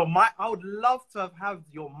need your mind. I would love to have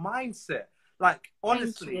your mindset. Like,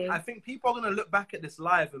 honestly, I think people are going to look back at this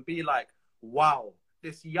live and be like, wow,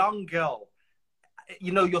 this young girl,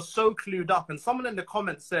 you know, you're so clued up. And someone in the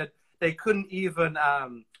comments said they couldn't even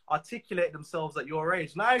articulate themselves at your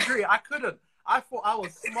age. And I agree, I couldn't. I thought I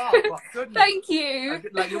was smart, but goodness. Thank you.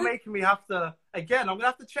 Like, you're making me have to, again, I'm going to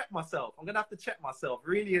have to check myself.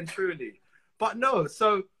 Really and truly. But no,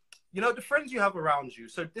 so, you know, the friends you have around you.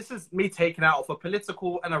 So this is me taking out of a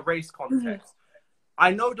political and a race context.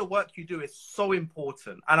 I know the work you do is so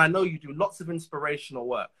important. And I know you do lots of inspirational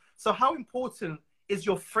work. So how important is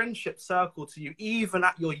your friendship circle to you, even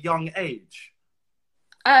at your young age?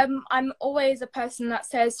 I'm always a person that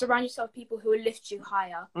says, surround yourself with people who will lift you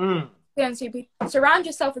higher. Surround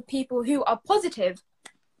yourself with people who are positive.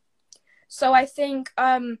 So I think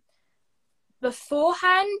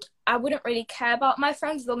beforehand, I wouldn't really care about my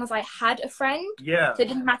friends as long as I had a friend. Yeah. So it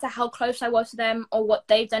didn't matter how close I was to them or what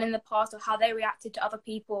they've done in the past or how they reacted to other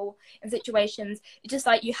people in situations. It's just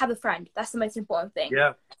like, you have a friend. That's the most important thing.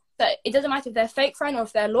 Yeah. So it doesn't matter if they're a fake friend or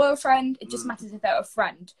if they're a loyal friend. It just matters if they're a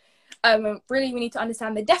friend. Really, we need to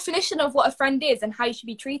understand the definition of what a friend is and how you should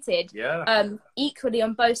be treated. Equally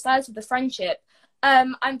on both sides of the friendship.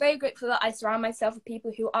 I'm very grateful that I surround myself with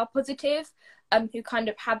people who are positive, who kind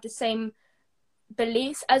of have the same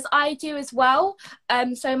beliefs as I do as well.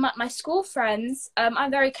 So my school friends,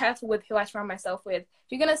 I'm very careful with who I surround myself with. If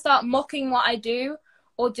you're going to start mocking what I do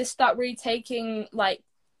or just start really taking like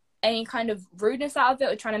any kind of rudeness out of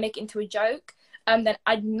it or trying to make it into a joke, then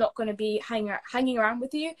I'm not going to be hanging around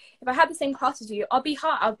with you. If I have the same class as you, I'll be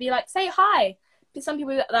like, say hi. But some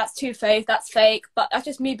people, that's two-faced, that's fake, but that's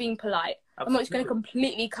just me being polite. Absolutely. I'm not just going to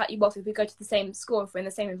completely cut you off if we go to the same school, if we're in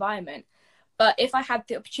the same environment. But if I had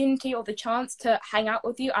the opportunity or the chance to hang out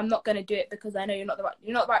with you, I'm not going to do it because I know you're not the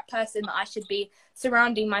right person that I should be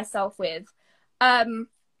surrounding myself with,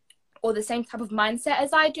 or the same type of mindset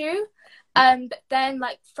as I do. But then,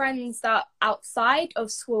 like, friends that are outside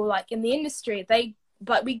of school, like in the industry,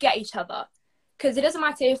 we get each other. Because it doesn't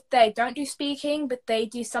matter if they don't do speaking, but they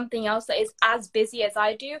do something else that is as busy as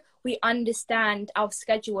I do. We understand our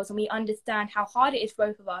schedules and we understand how hard it is for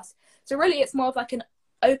both of us. So really, it's more of like an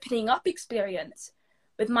opening up experience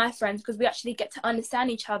with my friends because we actually get to understand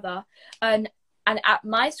each other. And at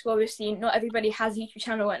my school, obviously, not everybody has a YouTube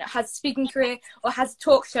channel and has a speaking career or has a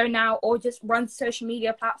talk show now or just runs a social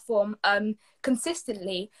media platform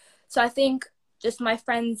consistently. So I think just my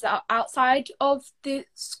friends are outside of the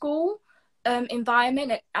school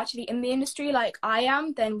environment and actually in the industry like I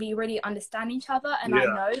am, then we really understand each other. And I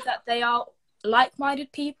know that they are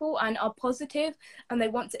like-minded people and are positive and they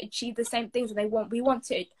want to achieve the same things and we want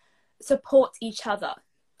to support each other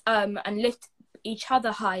and lift each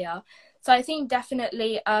other higher. So I think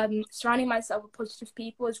definitely surrounding myself with positive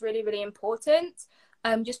people is really, really important.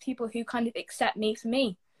 Just people who kind of accept me for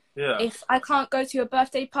me. Yeah. If I can't go to a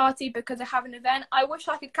birthday party because I have an event, I wish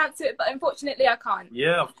I could cancel it, but unfortunately I can't.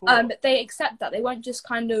 Yeah, of course. But they accept that. They won't just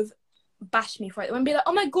kind of bash me for it. They won't be like,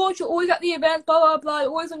 oh my God, you're always at the event, blah, blah, blah,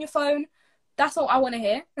 always on your phone. That's not what I want to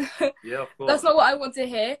hear. Yeah, of course. That's not what I want to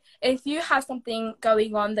hear. If you have something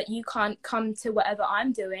going on that you can't come to whatever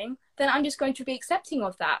I'm doing, then I'm just going to be accepting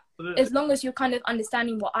of that. Absolutely. As long as you're kind of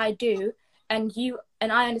understanding what I do and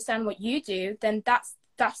I understand what you do, then that's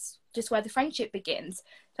just where the friendship begins.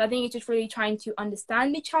 So I think it's just really trying to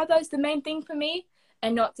understand each other is the main thing for me,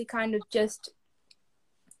 and not to kind of just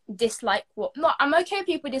dislike I'm okay with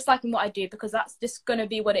people disliking what I do because that's just going to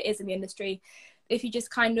be what it is in the industry. If you just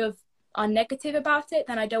kind of are negative about it,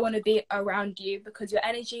 then I don't want to be around you because your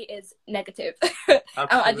energy is negative.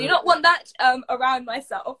 I do not want that around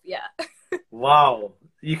myself. Yeah. Wow.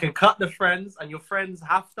 You can cut the friends and your friends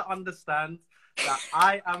have to understand that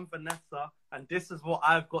I am Vanessa and this is what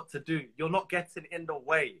I've got to do. You're not getting in the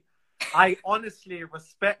way. I honestly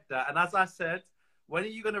respect that. And as I said, when are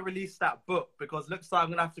you going to release that book? Because looks like I'm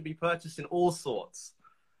going to have to be purchasing all sorts.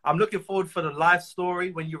 I'm looking forward for the life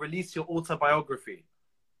story when you release your autobiography.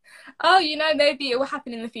 Oh, you know, maybe it will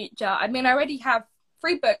happen in the future. I mean, I already have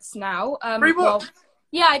 3 books now. 3 books? Well,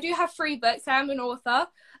 yeah, I do have 3 books. I am an author.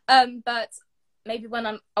 But maybe when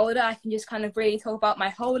I'm older, I can just kind of really talk about my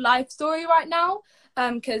whole life story right now.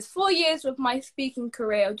 Because 4 years of my speaking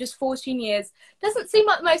career, just 14 years, doesn't seem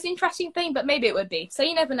like the most interesting thing, but maybe it would be. So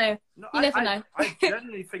you never know. No, you never know. I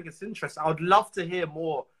genuinely think it's interesting. I would love to hear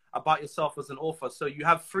more about yourself as an author. So you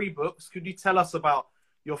have 3 books. Could you tell us about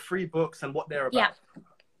your 3 books and what they're about?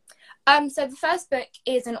 Yeah. So the first book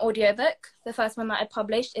is an audiobook. The first one that I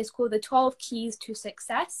published is called The 12 Keys to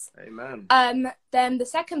Success. Amen. Then the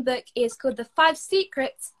second book is called The 5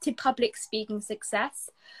 Secrets to Public Speaking Success,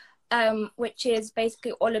 which is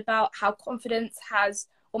basically all about how confidence has,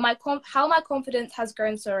 or how my confidence has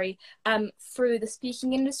grown, through the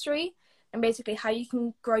speaking industry, and basically how you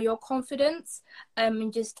can grow your confidence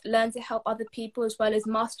and just learn to help other people as well as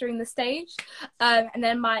mastering the stage. And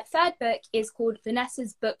then my third book is called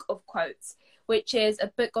Vanessa's Book of Quotes, which is a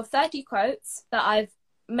book of 30 quotes that I've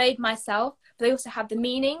made myself, but they also have the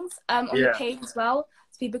meanings on the page as well,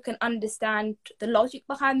 so people can understand the logic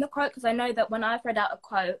behind the quote, because I know that when I've read out a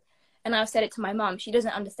quote and I've said it to my mum, she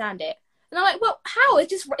doesn't understand it. And I'm like, well, how?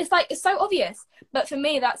 It's so obvious. But for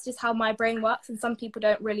me, that's just how my brain works. And some people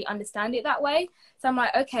don't really understand it that way. So I'm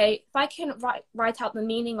like, okay, if I can write out the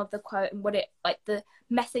meaning of the quote and what it, like the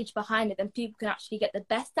message behind it, then people can actually get the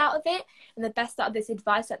best out of it and the best out of this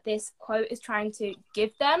advice that this quote is trying to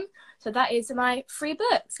give them. So that is my 3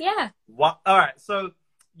 books. Yeah. What? All right. So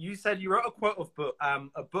you said you wrote a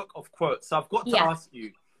book of quotes. So I've got to ask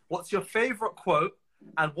you, what's your favorite quote?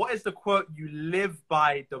 And what is the quote you live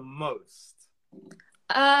by the most?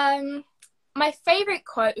 My favorite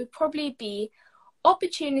quote would probably be,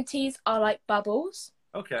 opportunities are like bubbles.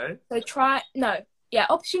 Okay. So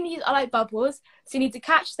opportunities are like bubbles. So you need to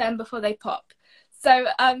catch them before they pop. So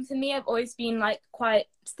for me, I've always been like quite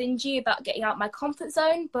stingy about getting out my comfort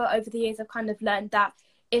zone. But over the years, I've kind of learned that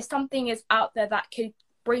if something is out there that could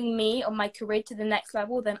bring me or my career to the next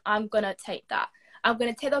level, then I'm going to take that. I'm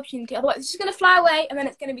going to take the opportunity. Otherwise, it's just going to fly away, and then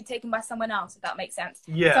it's going to be taken by someone else, if that makes sense.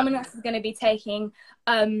 Yeah. Someone else is going to be taking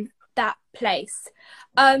that place.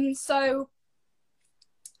 So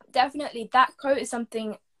definitely that quote is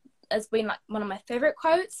something that's been like one of my favorite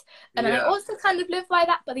quotes. And I also kind of live by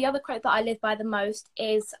that. But the other quote that I live by the most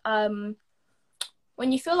is,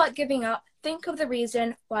 when you feel like giving up, think of the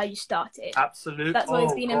reason why you started. Absolutely. That's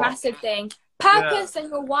always been a massive thing. Purpose and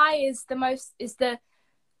your why is the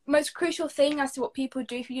most crucial thing as to what people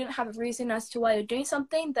do. If you don't have a reason as to why you're doing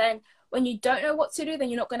something, then when you don't know what to do, then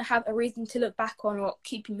you're not going to have a reason to look back on or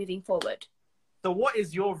keep you moving forward. So what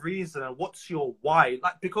is your reason and what's your why?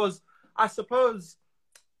 Like, because I suppose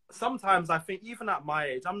sometimes I think even at my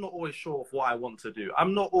age, I'm not always sure of what I want to do.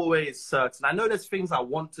 I'm not always certain. I know there's things I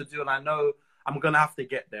want to do and I know I'm going to have to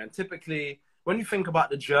get there. And typically when you think about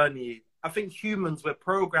the journey, I think humans, we're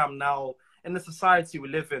programmed now in the society we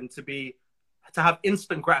live in to have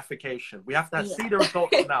instant gratification. We have to see the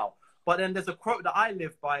results now. But then there's a quote that I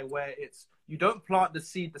live by where it's, you don't plant the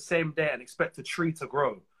seed the same day and expect a tree to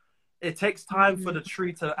grow. It takes time for the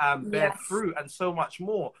tree to bear fruit and so much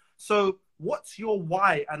more. So what's your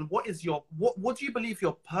why and what do you believe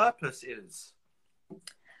your purpose is?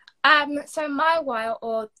 So my why,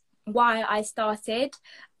 or why I started,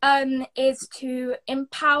 is to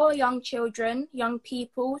empower young children, young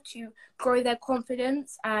people to grow their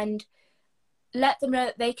confidence and let them know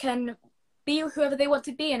that they can be whoever they want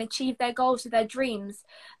to be and achieve their goals or their dreams.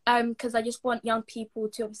 Because I just want young people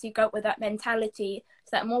to obviously go up with that mentality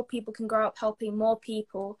so that more people can grow up helping more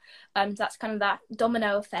people. That's kind of that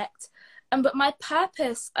domino effect. But my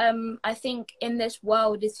purpose, I think, in this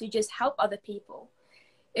world is to just help other people.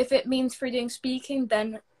 If it means through doing speaking,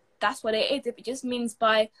 then that's what it is. If it just means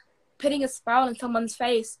by putting a smile on someone's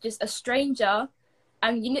face, just a stranger,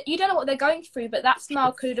 and you don't know what they're going through, but that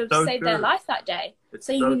smile could have saved their life that day.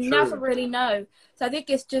 So you never really know. So I think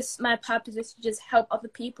it's just my purpose is to just help other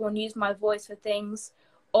people and use my voice for things,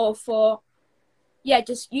 or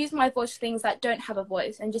just use my voice for things that don't have a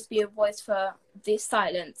voice and just be a voice for the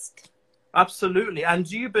silenced. Absolutely. And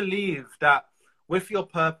do you believe that with your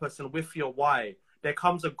purpose and with your why, there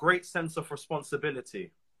comes a great sense of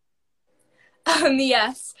responsibility?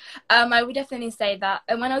 Yes, I would definitely say that.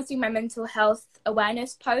 And when I was doing my mental health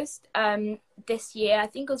awareness post this year, I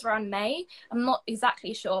think it was around May, I'm not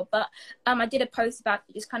exactly sure, but I did a post about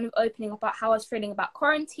just kind of opening up about how I was feeling about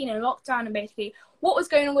quarantine and lockdown and basically what was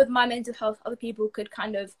going on with my mental health. Other people could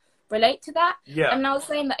kind of relate to that. And I was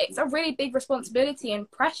saying that it's a really big responsibility and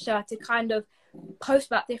pressure to kind of post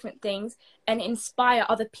about different things and inspire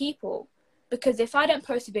other people. Because if I don't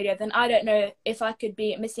post a video, then I don't know if I could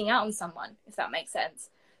be missing out on someone, if that makes sense.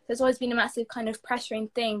 So it's always been a massive kind of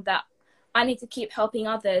pressuring thing that I need to keep helping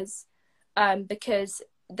others because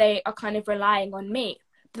they are kind of relying on me.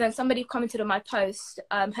 But then somebody commented on my post.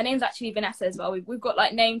 Her name's actually Vanessa as well. We've got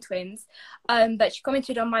like name twins. But she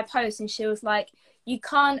commented on my post and she was like, you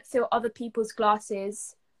can't fill other people's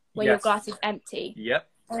glasses when your glass is empty. Yep.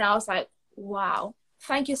 And I was like, wow,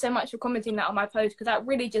 thank you so much for commenting that on my post, because that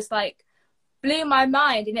really just like blew my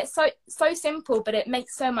mind. And it's so simple, but it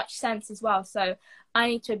makes so much sense as well. So I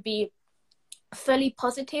need to be fully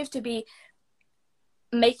positive to be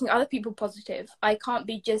making other people positive. I can't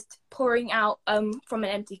be just pouring out from an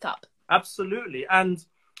empty cup. Absolutely. And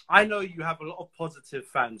I know you have a lot of positive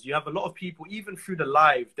fans. You have a lot of people, even through the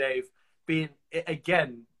live, they've been,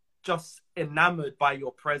 again, just enamored by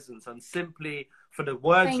your presence and simply for the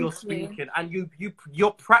words you're speaking, and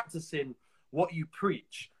you're practicing what you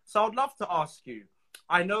preach. So I'd love to ask you,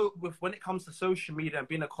 I know when it comes to social media and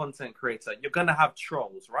being a content creator, you're going to have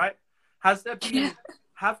trolls, right? Has there been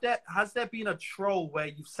has there been a troll where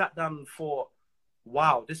you've sat down and thought,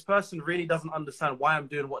 wow, this person really doesn't understand why I'm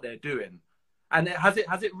doing what they're doing? And has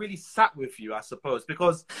it really sat with you, I suppose?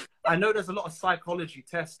 Because I know there's a lot of psychology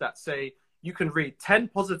tests that say you can read 10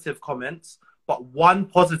 positive comments, but one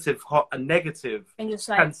positive and negative and just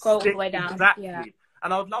like go all the way down. Exactly. Yeah.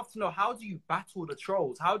 And I would love to know, how do you battle the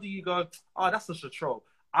trolls? How do you go, oh, that's just a troll,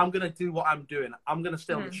 I'm going to do what I'm doing, I'm going to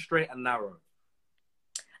stay on the straight and narrow?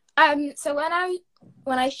 So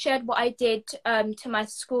when I shared what I did to my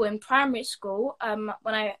school in primary school,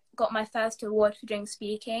 when I got my first award for doing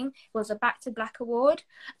speaking, it was a Back to Black award,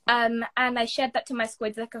 and I shared that to my school.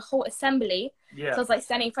 It's like a whole assembly. Yeah. So I was like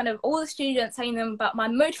standing in front of all the students, telling them about my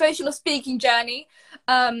motivational speaking journey.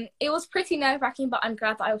 It was pretty nerve-wracking, but I'm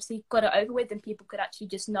glad that I obviously got it over with and people could actually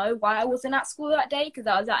just know why I wasn't at school that day, because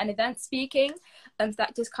I was at an event speaking, and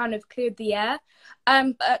that just kind of cleared the air.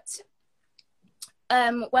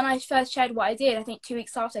 When I first shared what I did, I think 2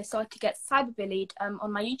 weeks after, I started to get cyberbullied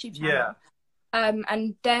on my YouTube channel. Yeah.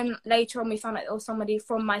 And then later on, we found out there was somebody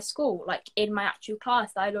from my school, like in my actual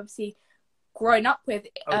class, that I'd obviously grown up with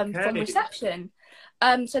from reception.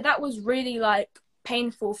 So that was really like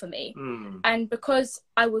painful for me. And because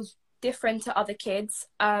I was different to other kids,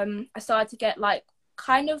 I started to get like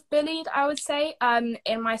kind of bullied, I would say,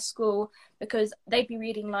 in my school, because they'd be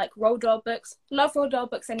reading like Roald Dahl books. Love Roald Dahl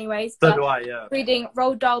books anyways. So do I, yeah. Reading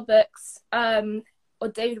Roald Dahl books or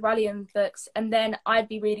David Walliams books, and then I'd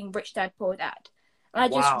be reading Rich Dad Poor Dad. And I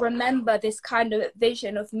just remember this kind of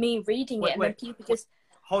vision of me reading it, and then people just...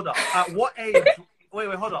 Hold up. At what age...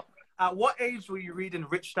 hold up. At what age were you reading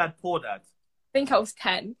Rich Dad Poor Dad? I think I was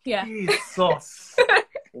 10, yeah. Jesus.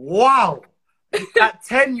 Wow. At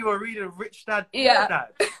 10, you were reading Rich Dad Poor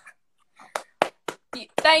Dad.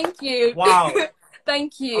 Thank you. Wow.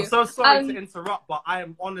 Thank you. I'm so sorry to interrupt, but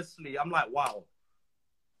I'm like, wow.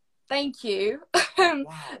 Thank you. Wow.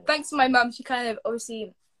 Thanks to my mum. She kind of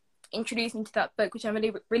obviously introduced me to that book, which I'm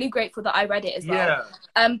really, really grateful that I read it as well.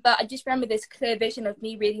 Yeah. But I just remember this clear vision of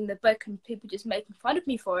me reading the book and people just making fun of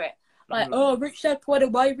me for it. Like, oh, Rich Dad Poor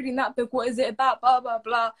Dad, why are you reading that book? What is it about? Blah, blah,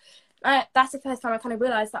 blah. That's the first time I kind of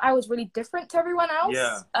realised that I was really different to everyone else.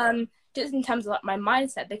 Yeah. Just in terms of like my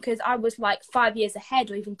mindset, because I was like 5 years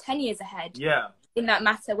ahead or even 10 years ahead. Yeah. In that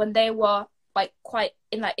matter, when they were like quite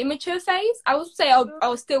in like immature phase. I would say I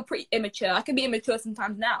was still pretty immature. I can be immature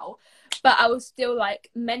sometimes now, but I was still like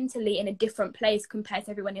mentally in a different place compared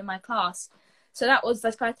to everyone in my class. So that was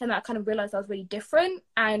the first time that I kind of realised I was really different.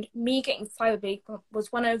 And me getting cyberbullied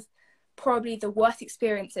was one of probably the worst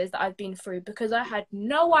experiences that I've been through, because I had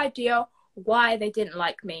no idea why they didn't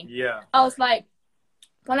like me. Yeah. I was like,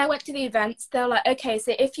 when I went to the events, they were like, okay,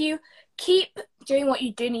 so if you keep doing what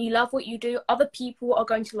you do and you love what you do, other people are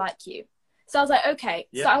going to like you. So I was like, okay.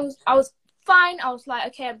 Yeah. So I was fine. I was like,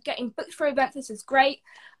 okay, I'm getting booked for events. This is great.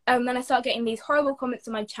 And then I started getting these horrible comments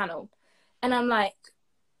on my channel. And I'm like,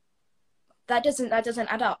 that doesn't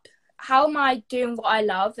add up. How am I doing what I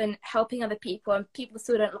love and helping other people, and people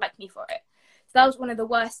still don't like me for it? So that was one of the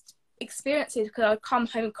worst experiences, because I would come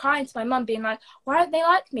home crying to my mum, being like, why don't they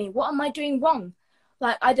like me? What am I doing wrong?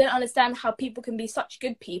 Like, I don't understand how people can be such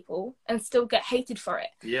good people and still get hated for it.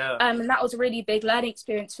 Yeah. And that was a really big learning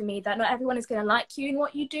experience for me, that not everyone is going to like you in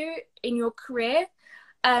what you do in your career.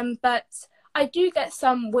 But I do get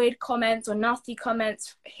some weird comments or nasty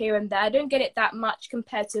comments here and there. I don't get it that much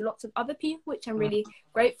compared to lots of other people, which I'm really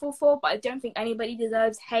grateful for, but I don't think anybody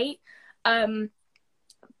deserves hate.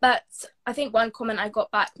 But I think one comment I got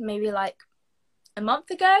back maybe like a month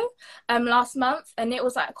ago, last month, and it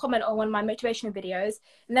was like a comment on one of my motivational videos,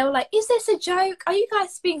 and they were like, is this a joke? Are you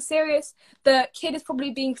guys being serious? The kid is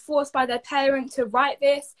probably being forced by their parent to write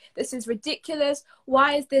this. This is ridiculous.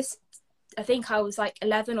 Why is this? I think I was like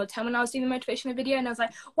 11 or 10 when I was doing the motivational video, and I was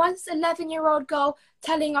like, why is this 11-year-old girl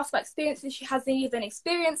telling us about experiences she hasn't even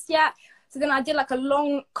experienced yet? So then I did like a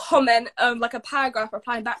long comment, like a paragraph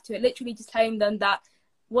replying back to it, literally just telling them that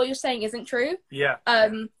what you're saying isn't true. Yeah.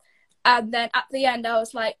 And then at the end, I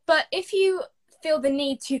was like, but if you feel the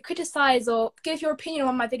need to criticize or give your opinion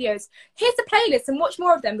on my videos, here's the playlist and watch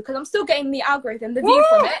more of them, because I'm still getting the algorithm, the view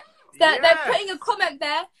from it. So they're putting a comment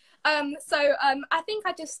there. So I think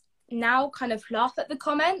I just now kind of laugh at the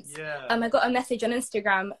comments. Yeah. I got a message on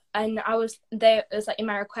Instagram, and I was there, it was like in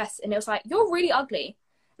my request, and it was like, you're really ugly.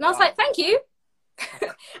 And I was like, thank you.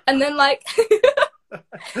 And then like,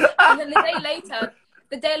 and then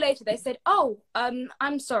the day later, they said, oh,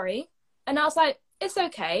 I'm sorry. And I was like, it's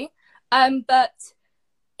okay. But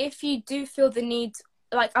if you do feel the need,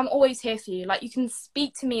 like, I'm always here for you. Like, you can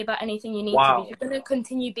speak to me about anything you need to. If you're going to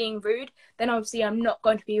continue being rude, then obviously I'm not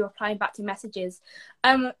going to be replying back to messages.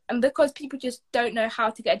 And because people just don't know how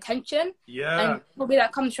to get attention. Yeah. And probably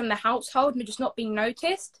that comes from the household and just not being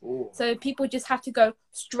noticed. Ooh. So people just have to go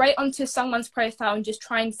straight onto someone's profile and just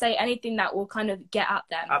try and say anything that will kind of get at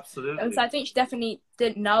them. Absolutely. And so I think she definitely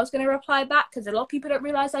didn't know I was going to reply back, because a lot of people don't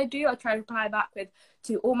realize I do. I try to reply back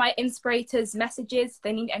to all my inspirators messages if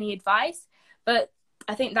they need any advice. But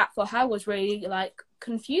I think that for her was really like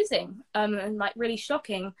confusing and like really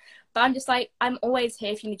shocking. But I'm just like, I'm always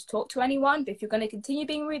here if you need to talk to anyone. But if you're going to continue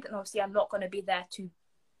being rude, then obviously I'm not going to be there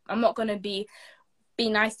I'm not going to be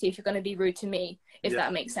nice to you if you're going to be rude to me, if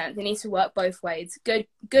that makes sense. It needs to work both ways, good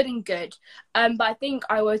and good. But I think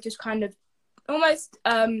I was just kind of almost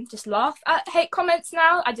just laugh at hate comments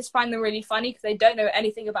now. I just find them really funny because they don't know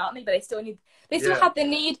anything about me, but they still have the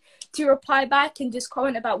need to reply back and just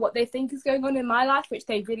comment about what they think is going on in my life, which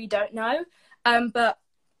they really don't know. But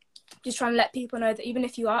just trying to let people know that even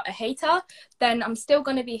if you are a hater, then I'm still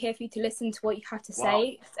going to be here for you to listen to what you have to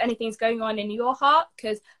say if anything's going on in your heart,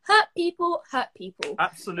 because hurt people.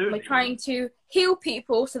 Absolutely. We're trying to heal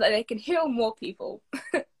people so that they can heal more people.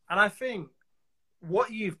 And I think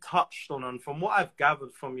what you've touched on, and from what I've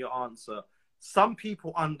gathered from your answer, some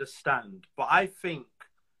people understand, but I think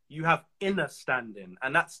you have inner standing,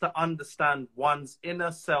 and that's to understand one's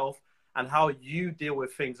inner self and how you deal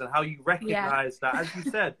with things and how you recognize that, as you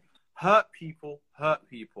said, hurt people.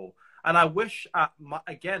 And I wish at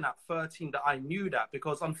 13 that I knew that,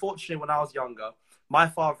 because unfortunately when I was younger, my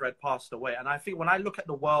father had passed away. And I think when I look at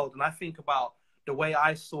the world and I think about the way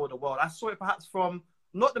I saw the world, I saw it perhaps from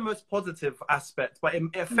not the most positive aspect, but it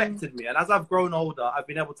affected me. And as I've grown older, I've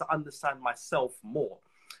been able to understand myself more.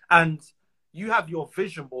 And you have your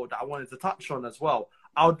vision board that I wanted to touch on as well.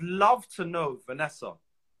 I would love to know, Vanessa,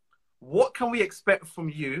 what can we expect from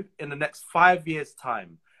you in the next 5 years'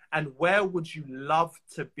 time? And where would you love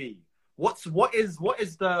to be? What is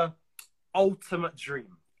the ultimate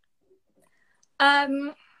dream?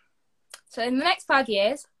 So in the next 5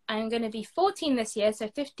 years, I'm going to be 14 this year, so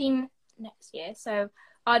 15 next year. So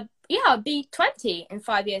I'd be 20 in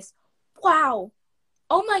 5 years. Wow.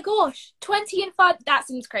 Oh my gosh, 20 in 5, that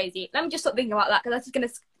seems crazy. Let me just stop thinking about that, because that's just going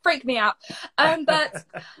to freak me out. But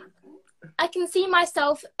I can see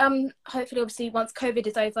myself, hopefully, obviously, once COVID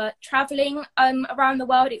is over, traveling around the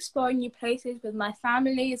world, exploring new places with my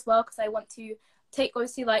family as well, because I want to take,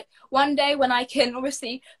 obviously, like, one day when I can,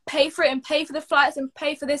 obviously, pay for it and pay for the flights and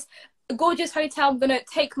pay for this gorgeous hotel, I'm going to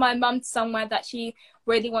take my mum to somewhere that she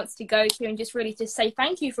really wants to go to and just really just say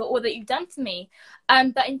thank you for all that you've done for me.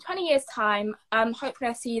 But in 20 years' time, hopefully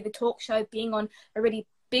I see the talk show being on a really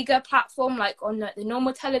bigger platform, like on the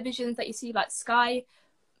normal televisions that you see, like Sky,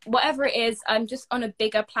 whatever it is, just on a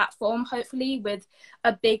bigger platform, hopefully with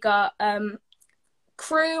a bigger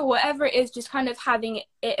crew, whatever it is, just kind of having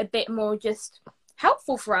it a bit more just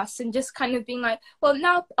helpful for us, and just kind of being like, well,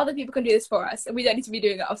 now other people can do this for us and we don't need to be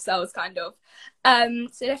doing it ourselves, kind of.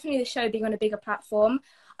 So definitely the show being on a bigger platform.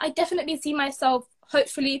 I definitely see myself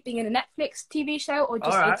hopefully being in a Netflix TV show, or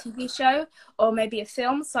just a TV show, or maybe a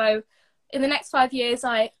film. So in the next 5 years,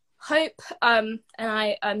 I hope and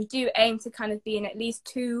I do aim to kind of be in at least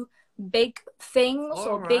 2 big things,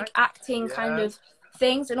 or big acting kind of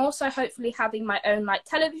things, and also hopefully having my own like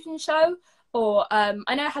television show, or I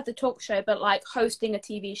know I had the talk show, but like hosting a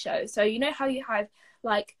TV show. So you know how you have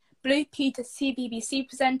like Blue Peter CBBC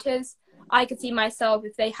presenters? I could see myself,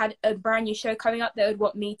 if they had a brand new show coming up, they would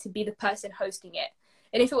want me to be the person hosting it.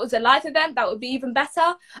 And if it was a live event, that would be even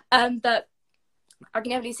better. But I can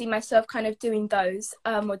definitely see myself kind of doing those,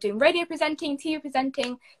 or doing radio presenting, TV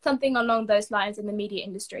presenting, something along those lines in the media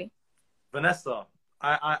industry. Vanessa,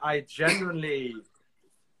 I genuinely,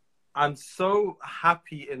 I'm so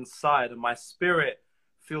happy inside, and my spirit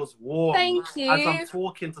feels warm. Thank you. As I'm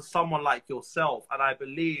talking to someone like yourself, and I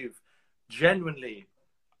believe genuinely.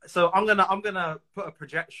 So I'm gonna put a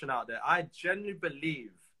projection out there. I genuinely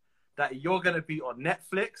believe that you're gonna be on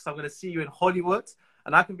Netflix. I'm gonna see you in Hollywood,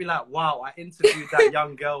 and I can be like, wow, I interviewed that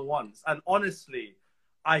young girl once. And honestly,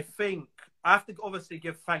 I think I have to obviously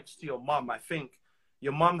give thanks to your mum. I think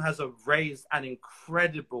your mum has raised an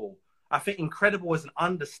incredible. I think incredible is an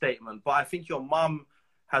understatement, but I think your mum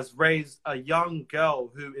has raised a young girl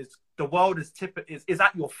who is, the world is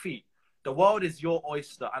at your feet. The world is your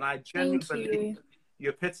oyster, and I genuinely believe you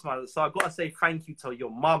epitomize it. So I've got to say thank you to your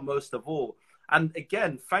mum most of all. And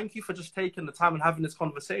again, thank you for just taking the time and having this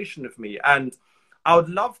conversation with me. And I would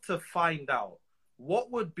love to find out what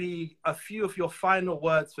would be a few of your final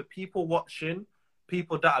words for people watching,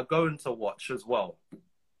 people that are going to watch as well.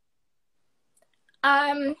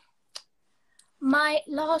 My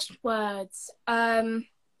last words.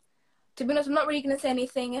 To be honest, I'm not really going to say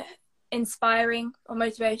anything inspiring or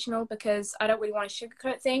motivational because I don't really want to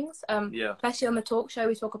sugarcoat things. Especially on the talk show,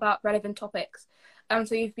 we talk about relevant topics.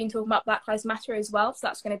 So you've been talking about Black Lives Matter as well. So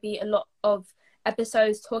that's going to be a lot of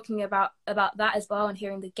episodes talking about that as well, and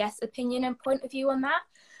hearing the guest opinion and point of view on that.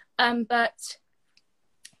 But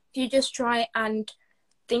if you just try and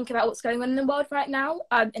think about what's going on in the world right now.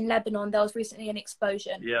 In Lebanon, there was recently an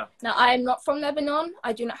explosion. Yeah. Now, I am not from Lebanon.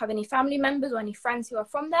 I do not have any family members or any friends who are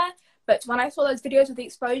from there. But when I saw those videos of the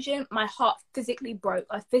explosion, my heart physically broke.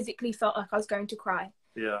 I physically felt like I was going to cry.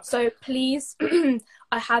 Yeah. So please,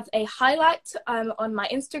 I have a highlight on my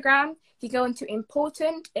Instagram. If you go into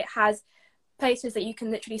important, it has places that you can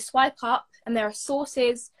literally swipe up, and there are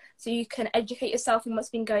sources so you can educate yourself on what's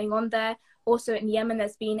been going on there. Also in Yemen,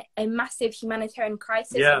 there's been a massive humanitarian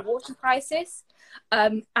crisis, a water crisis,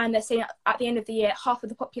 and they're saying at the end of the year, half of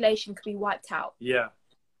the population could be wiped out. Yeah.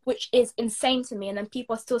 Which is insane to me, and then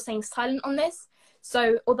people are still staying silent on this.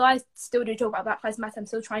 So although I still do talk about Black Lives Matter, I'm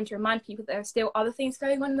still trying to remind people that there are still other things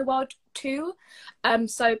going on in the world too.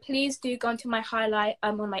 So please do go onto my highlight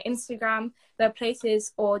on my Instagram. There are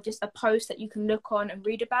places or just a post that you can look on and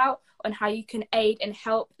read about on how you can aid and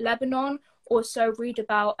help Lebanon. Also read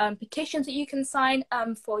about petitions that you can sign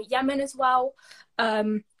for Yemen as well.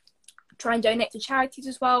 Try and donate to charities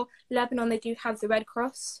as well. Lebanon, they do have the Red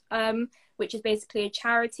Cross, which is basically a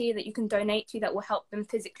charity that you can donate to that will help them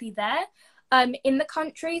physically there in the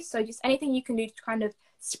country. So just anything you can do to kind of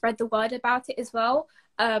spread the word about it as well.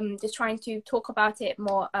 Just trying to talk about it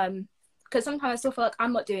more, because sometimes I still feel like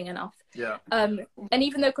I'm not doing enough. Yeah. And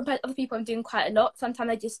even though compared to other people I'm doing quite a lot, sometimes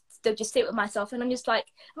I still just sit with myself and I'm just like,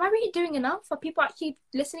 am I really doing enough? Are people actually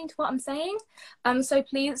listening to what I'm saying? So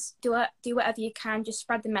please do whatever you can, just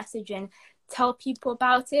spread the message and tell people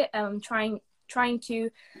about it. Trying to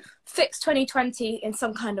fix 2020 in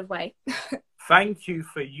some kind of way. Thank you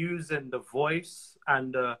for using the voice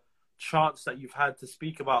and the chance that you've had to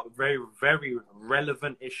speak about very, very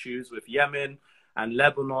relevant issues with Yemen and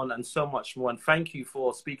Lebanon and so much more. And thank you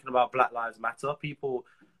for speaking about Black Lives Matter. People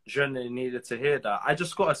genuinely needed to hear that. I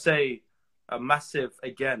just got to say a massive,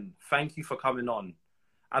 again, thank you for coming on.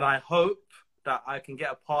 And I hope that I can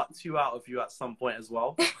get a part 2 out of you at some point as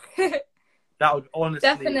well. That would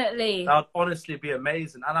honestly be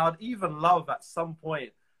amazing. And I would even love at some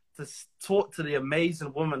point to talk to the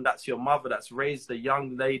amazing woman that's your mother, that's raised the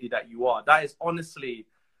young lady that you are. That is honestly,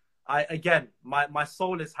 my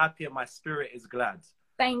soul is happy and my spirit is glad.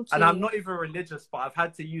 Thank you. And I'm not even religious, but I've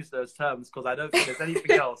had to use those terms because I don't think there's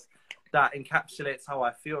anything else that encapsulates how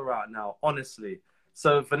I feel right now, honestly.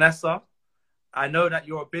 So Vanessa, I know that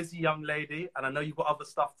you're a busy young lady and I know you've got other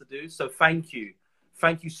stuff to do. So thank you.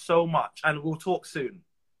 Thank you so much. And we'll talk soon.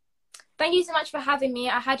 Thank you so much for having me.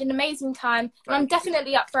 I had an amazing time. And I'm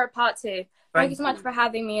definitely up for a part 2. Thank you so much for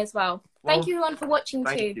having me as well. Thank you everyone for watching too.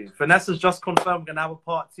 Thank you. Vanessa's just confirmed we're going to have a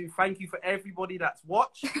part 2. Thank you for everybody that's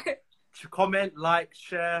watched. Comment, like,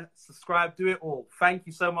 share, subscribe, do it all. Thank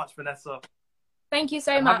you so much, Vanessa. Thank you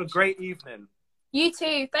so much. Have a great evening. You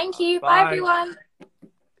too. Thank you. Bye everyone.